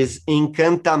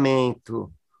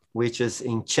Encantamento, which is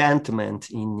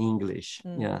enchantment in English.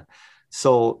 Yeah.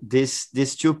 So these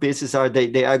 2 pieces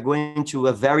they are going to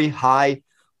a very high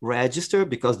register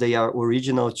because they are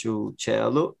original to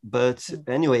cello. But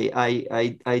anyway,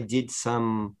 I did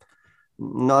some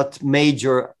not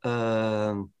major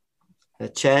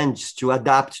change to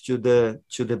adapt to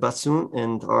the bassoon,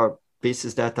 and are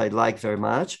pieces that I like very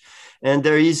much. And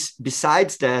there is,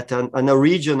 besides that, an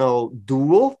original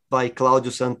duo by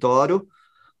Claudio Santoro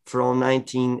from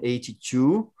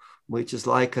 1982, which is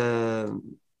like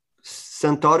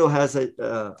Santoro has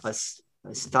a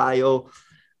style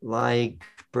like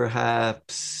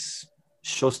perhaps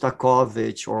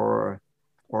Shostakovich or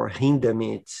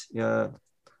Hindemith. Yeah.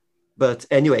 But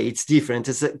anyway, it's different.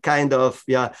 It's a kind of,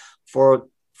 for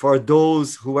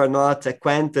those who are not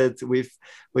acquainted with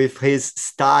his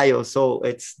style. So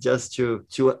it's just to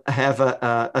have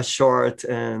a short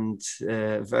and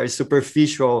very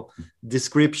superficial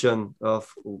description of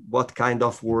what kind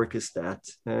of work is that.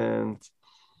 And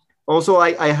also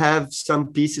I have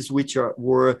some pieces which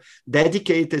were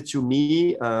dedicated to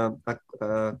me, a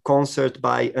concert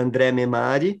by André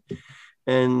Memari.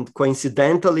 And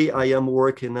coincidentally, I am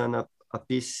working on a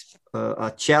piece,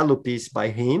 a cello piece by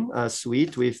him, a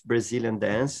suite with Brazilian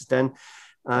dance. Then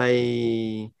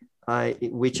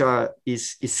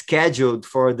is scheduled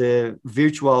for the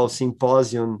virtual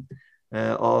symposium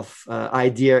of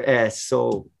Idea S.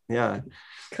 So yeah,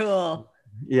 cool.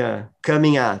 Yeah,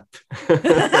 coming up.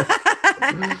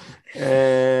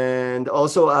 And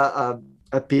also a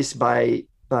piece by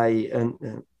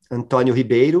Antonio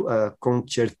Ribeiro, a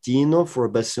concertino for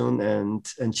bassoon and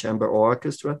chamber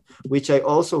orchestra, which I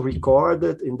also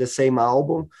recorded in the same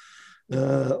album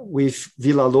with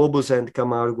Villa-Lobos and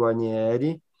Camargo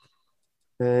Guarnieri.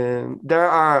 There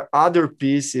are other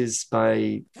pieces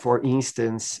by, for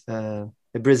instance, a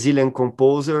Brazilian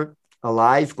composer, a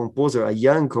live composer, a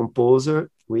young composer,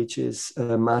 which is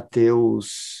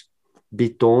Mateus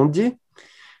Bitondi.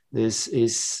 This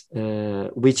is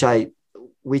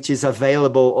which is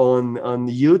available on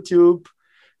YouTube.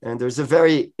 And there's a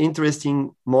very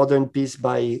interesting modern piece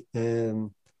by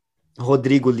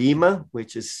Rodrigo Lima,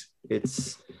 it's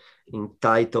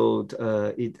entitled,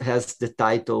 it has the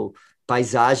title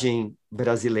Paisagem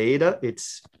Brasileira.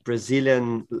 It's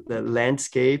Brazilian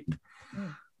landscape.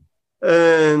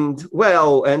 And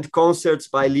concerts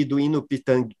by Liduino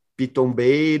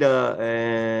Pitombeira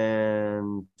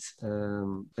and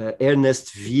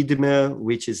Ernest Widmer,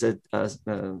 which is a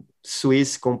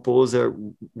Swiss composer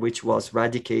which was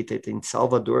radicated in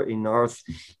Salvador in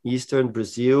northeastern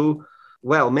Brazil.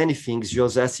 Well, many things.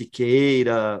 José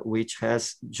Siqueira,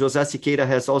 José Siqueira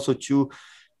has also two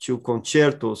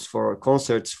concertos for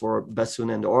concerts for bassoon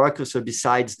and orchestra,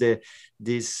 besides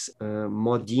these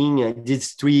modinha,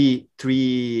 these three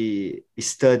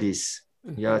studies.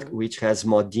 Yeah, which has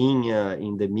modinha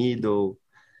in the middle,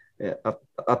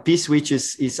 a piece which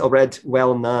is already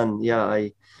well known. Yeah,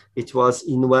 it was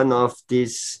in one of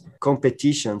these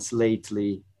competitions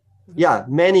lately. Yeah,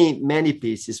 many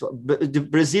pieces. But the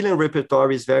Brazilian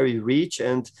repertoire is very rich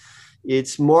and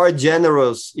it's more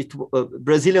generous.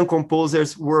 Brazilian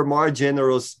composers were more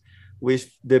generous with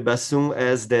the bassoon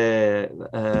as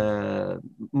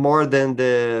more than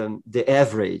the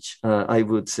average, I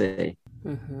would say.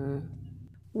 Mm-hmm.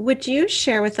 Would you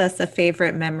share with us a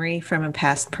favorite memory from a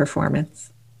past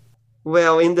performance?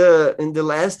 Well, in the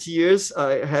last years,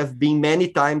 I have been many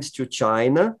times to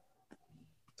China.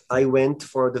 I went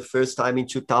for the first time in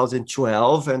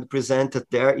 2012 and presented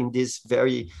there in this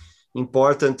very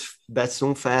important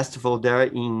bassoon festival there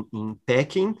in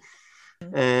Peking.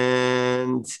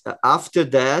 And after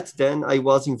that, then I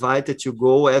was invited to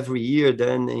go every year.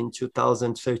 Then in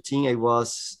 2013,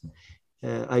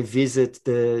 I visit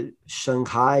the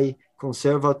Shanghai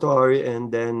Conservatory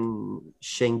and then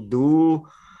Chengdu,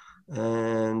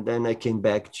 and then I came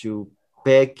back to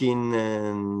Peking,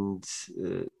 and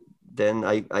then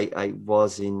I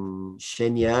was in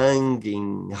Shenyang,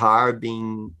 in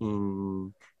Harbin,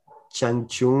 in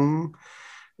Changchun,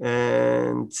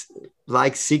 and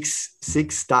like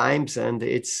six times, and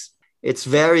it's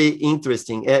very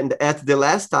interesting. And at the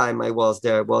last time I was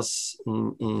there was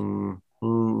in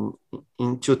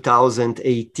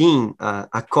 2018,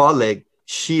 a colleague,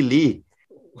 Shi Li,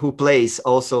 who plays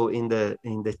also in the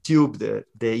tube,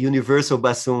 the universal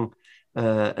bassoon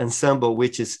ensemble,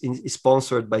 which is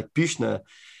sponsored by Püchner.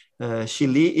 Shi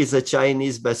Li is a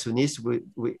Chinese bassoonist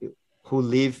who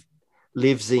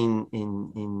lives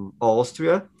in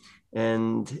Austria,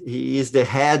 and he is the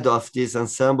head of this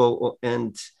ensemble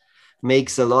and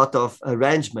makes a lot of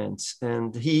arrangements.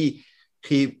 And he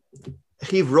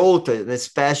wrote a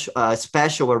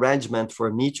special arrangement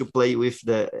for me to play with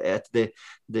the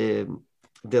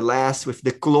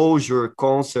closure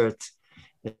concert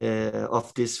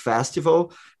of this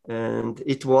festival, and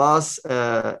it was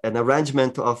an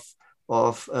arrangement of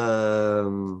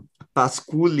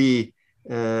Pasculi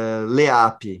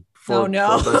Leapi for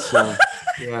bassoon.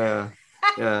 Yeah.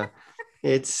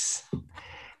 It's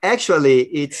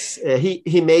actually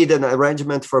he made an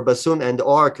arrangement for bassoon and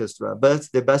orchestra, but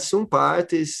the bassoon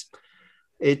part it's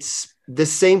the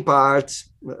same part.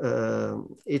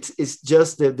 It's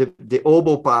just the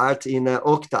oboe part in an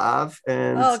octave,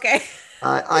 and okay.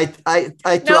 I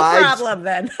tried. No problem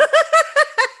then.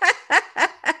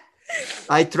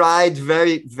 I tried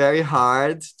very, very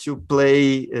hard to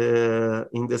play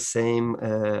in the same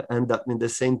in the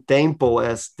same tempo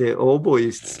as the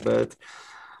oboists, but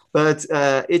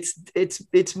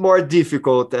it's more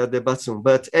difficult at the bassoon.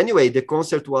 But anyway, the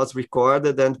concert was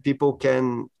recorded, and people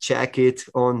can check it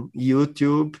on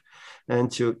YouTube,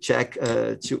 and to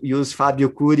use Fabio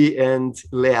Curi and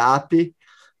Leapi.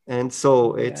 And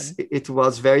so it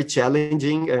was very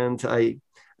challenging, and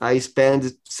I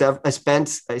spent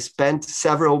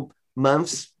several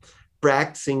months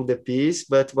practicing the piece,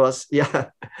 but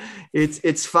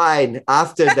it's fine.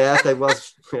 After that,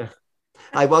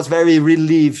 I was very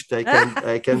relieved,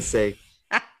 I can say.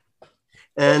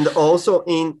 And also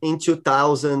in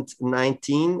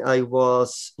 2019, I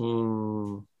was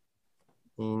in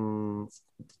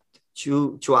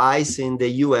twice in the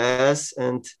US,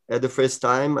 and at the first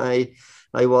time I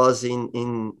was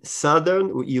in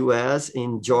southern US,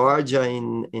 in Georgia,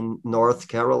 in North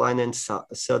Carolina, and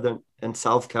southern and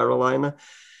South Carolina,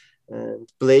 and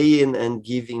playing and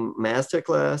giving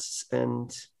masterclass.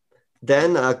 And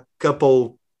then a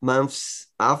couple months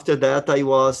after that, I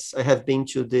have been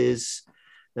to this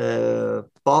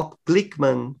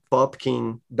Popkin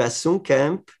bassoon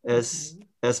camp as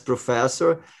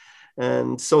professor.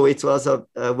 And so it was a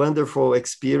wonderful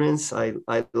experience. I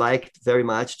liked very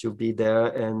much to be there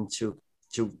and to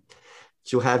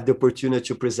have the opportunity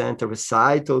to present a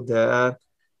recital there.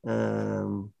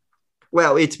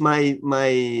 Well, it's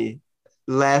my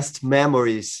last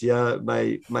memories,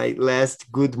 my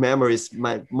last good memories,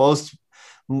 my most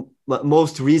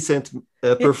recent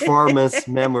performance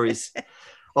memories.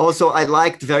 Also, I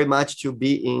liked very much to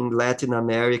be in Latin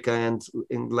America, and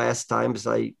in last times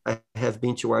I have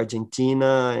been to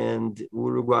Argentina and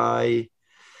Uruguay,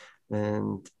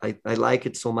 and I like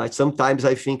it so much. Sometimes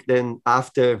I think then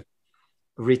after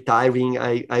retiring,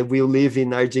 I will live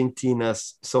in Argentina,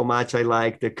 so much I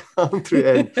like the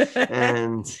country,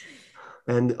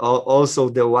 and also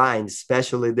the wine,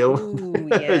 especially the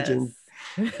yes.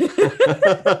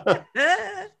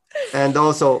 And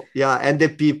also, and the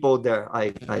people there,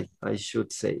 I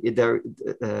should say, there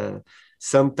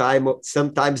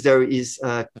sometimes there is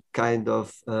a kind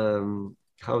of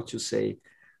how to say,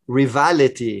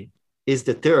 rivalry is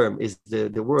the term, is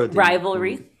the word,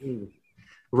 rivalry,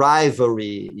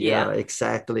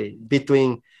 exactly,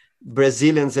 between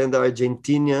Brazilians and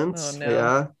Argentinians.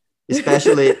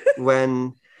 Especially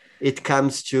when it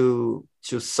comes to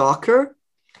soccer.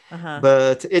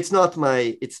 But it's not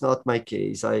my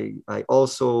case. I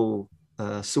also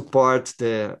support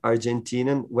the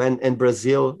Argentinian and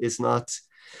Brazil is not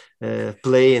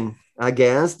playing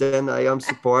against. Then I am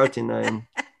supporting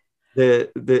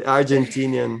the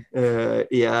Argentinian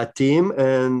team,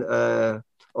 and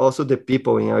also the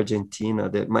people in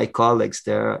Argentina, my colleagues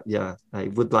there. I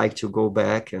would like to go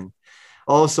back, and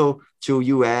also to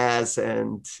US,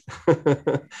 and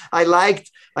I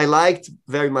liked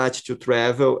very much to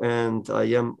travel, and I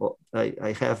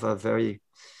have a very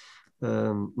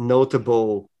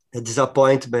notable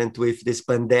disappointment with this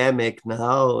pandemic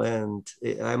now, and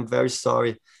I'm very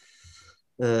sorry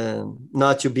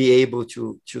not to be able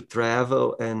to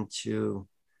travel and to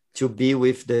be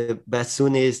with the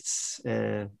bassoonists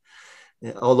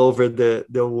all over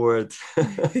the world.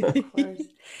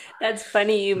 That's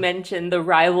funny you mentioned the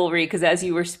rivalry, because as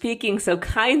you were speaking so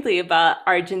kindly about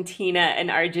Argentina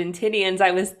and Argentinians, I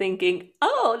was thinking,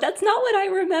 oh, that's not what I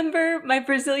remember my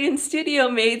Brazilian studio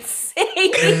mates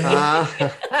saying. So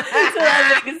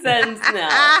that makes sense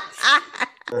now.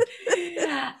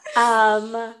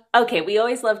 Okay, we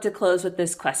always love to close with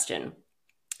this question.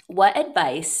 What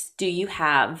advice do you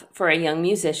have for a young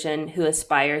musician who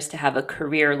aspires to have a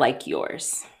career like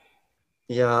yours?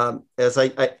 Yeah, as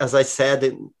I said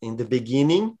in the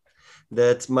beginning,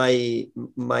 that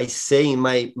my saying,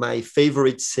 my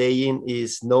favorite saying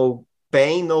is no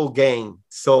pain, no gain.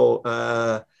 So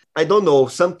I don't know.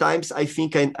 Sometimes I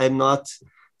think I'm not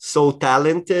so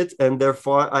talented, and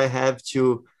therefore I have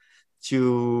to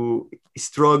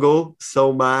struggle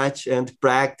so much and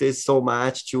practice so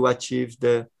much to achieve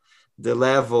the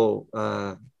level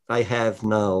I have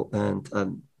now. And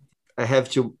I have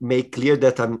to make clear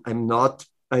that I'm not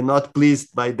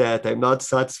pleased by that. I'm not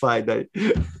satisfied.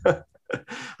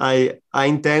 I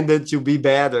intended to be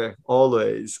better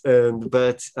always,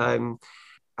 but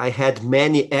I had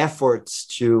many efforts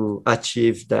to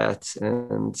achieve that.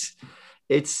 And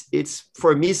it's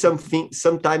for me something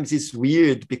sometimes it's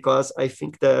weird, because I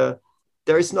think there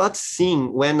is not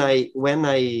seen when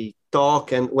I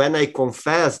talk and when I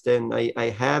confess, then I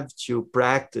have to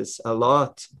practice a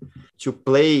lot to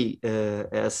play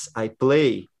as I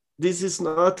play. This is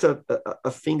not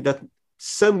a thing that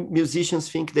some musicians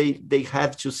think they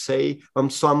have to say.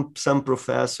 Some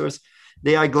professors,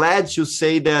 they are glad to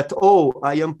say that, oh,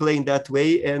 I am playing that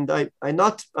way, and I'm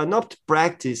not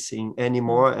practicing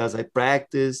anymore as I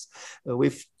practice.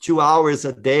 With 2 hours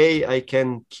a day, I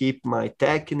can keep my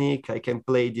technique, I can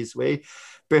play this way.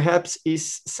 Perhaps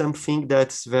is something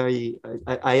that's very,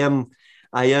 I am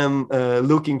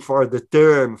looking for the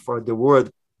term, for the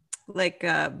word. Like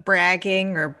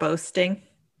bragging or boasting.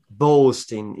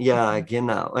 Boasting, yeah,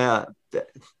 genau, yeah,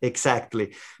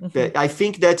 exactly. Mhm. I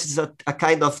think that's a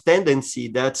kind of tendency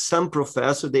that some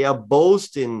professors, they are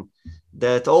boasting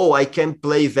that, oh, I can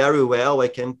play very well, I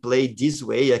can play this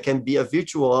way, I can be a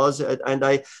virtuoso, and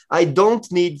I don't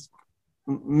need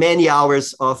many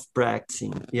hours of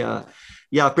practicing. Yeah,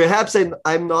 yeah, perhaps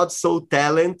I'm not so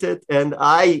talented, and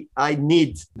I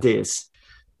need this.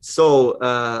 So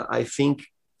I think,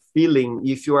 feeling,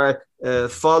 if you are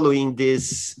following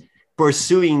this,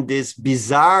 pursuing this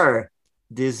bizarre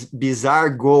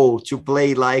goal to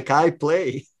play like I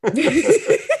play,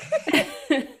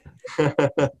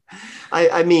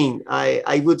 I mean,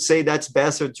 I would say that's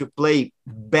better to play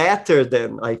better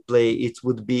than I play. It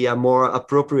would be a more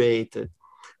appropriate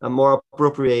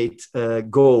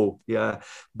goal. Yeah,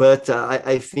 but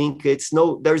I think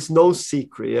there's no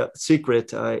secret.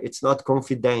 It's not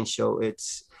confidential.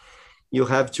 You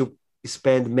have to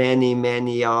spend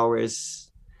many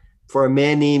hours for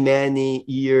many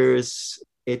years.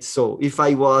 It's so. If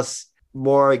I was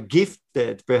more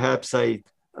gifted, perhaps I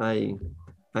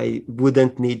I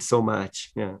wouldn't need so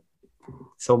much. Yeah,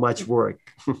 so much work.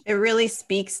 It really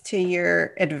speaks to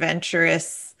your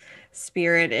adventurous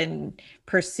spirit in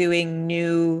pursuing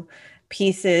new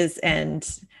pieces and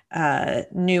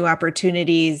new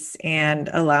opportunities and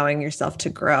allowing yourself to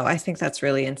grow. I think that's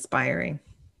really inspiring.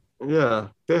 Yeah,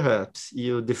 perhaps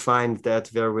you defined that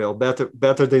very well,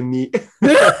 better than me.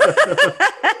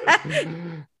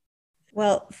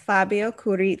 Well, Fabio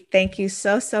Curi, thank you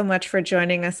so much for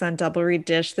joining us on Double Reed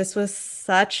Dish. This was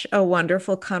such a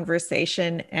wonderful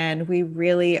conversation, and we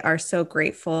really are so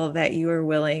grateful that you are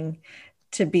willing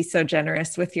to be so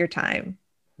generous with your time.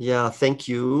 Yeah, thank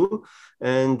you.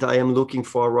 And I am looking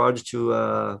forward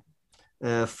to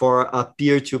for a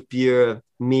peer-to-peer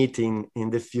meeting in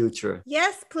the future.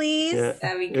 Yes, please. Yeah.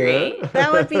 That'd be great. Yeah.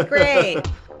 That would be great.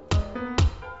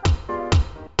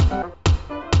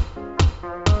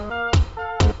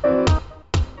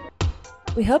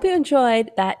 We hope you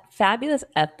enjoyed that fabulous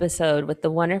episode with the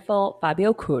wonderful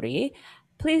Fabio Curi.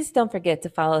 Please don't forget to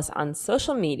follow us on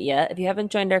social media. If you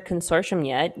haven't joined our consortium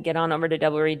yet, get on over to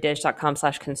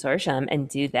doublereeddish.com/consortium and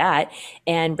do that.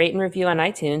 And rate and review on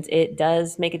iTunes. It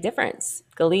does make a difference.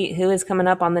 Galit, who is coming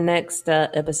up on the next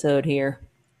episode here?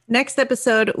 Next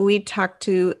episode, we talk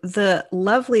to the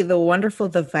lovely, the wonderful,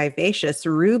 the vivacious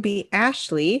Ruby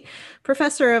Ashley,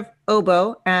 professor of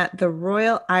oboe at the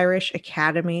Royal Irish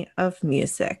Academy of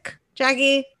Music.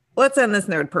 Jackie, let's end this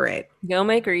nerd parade. Go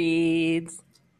make reads.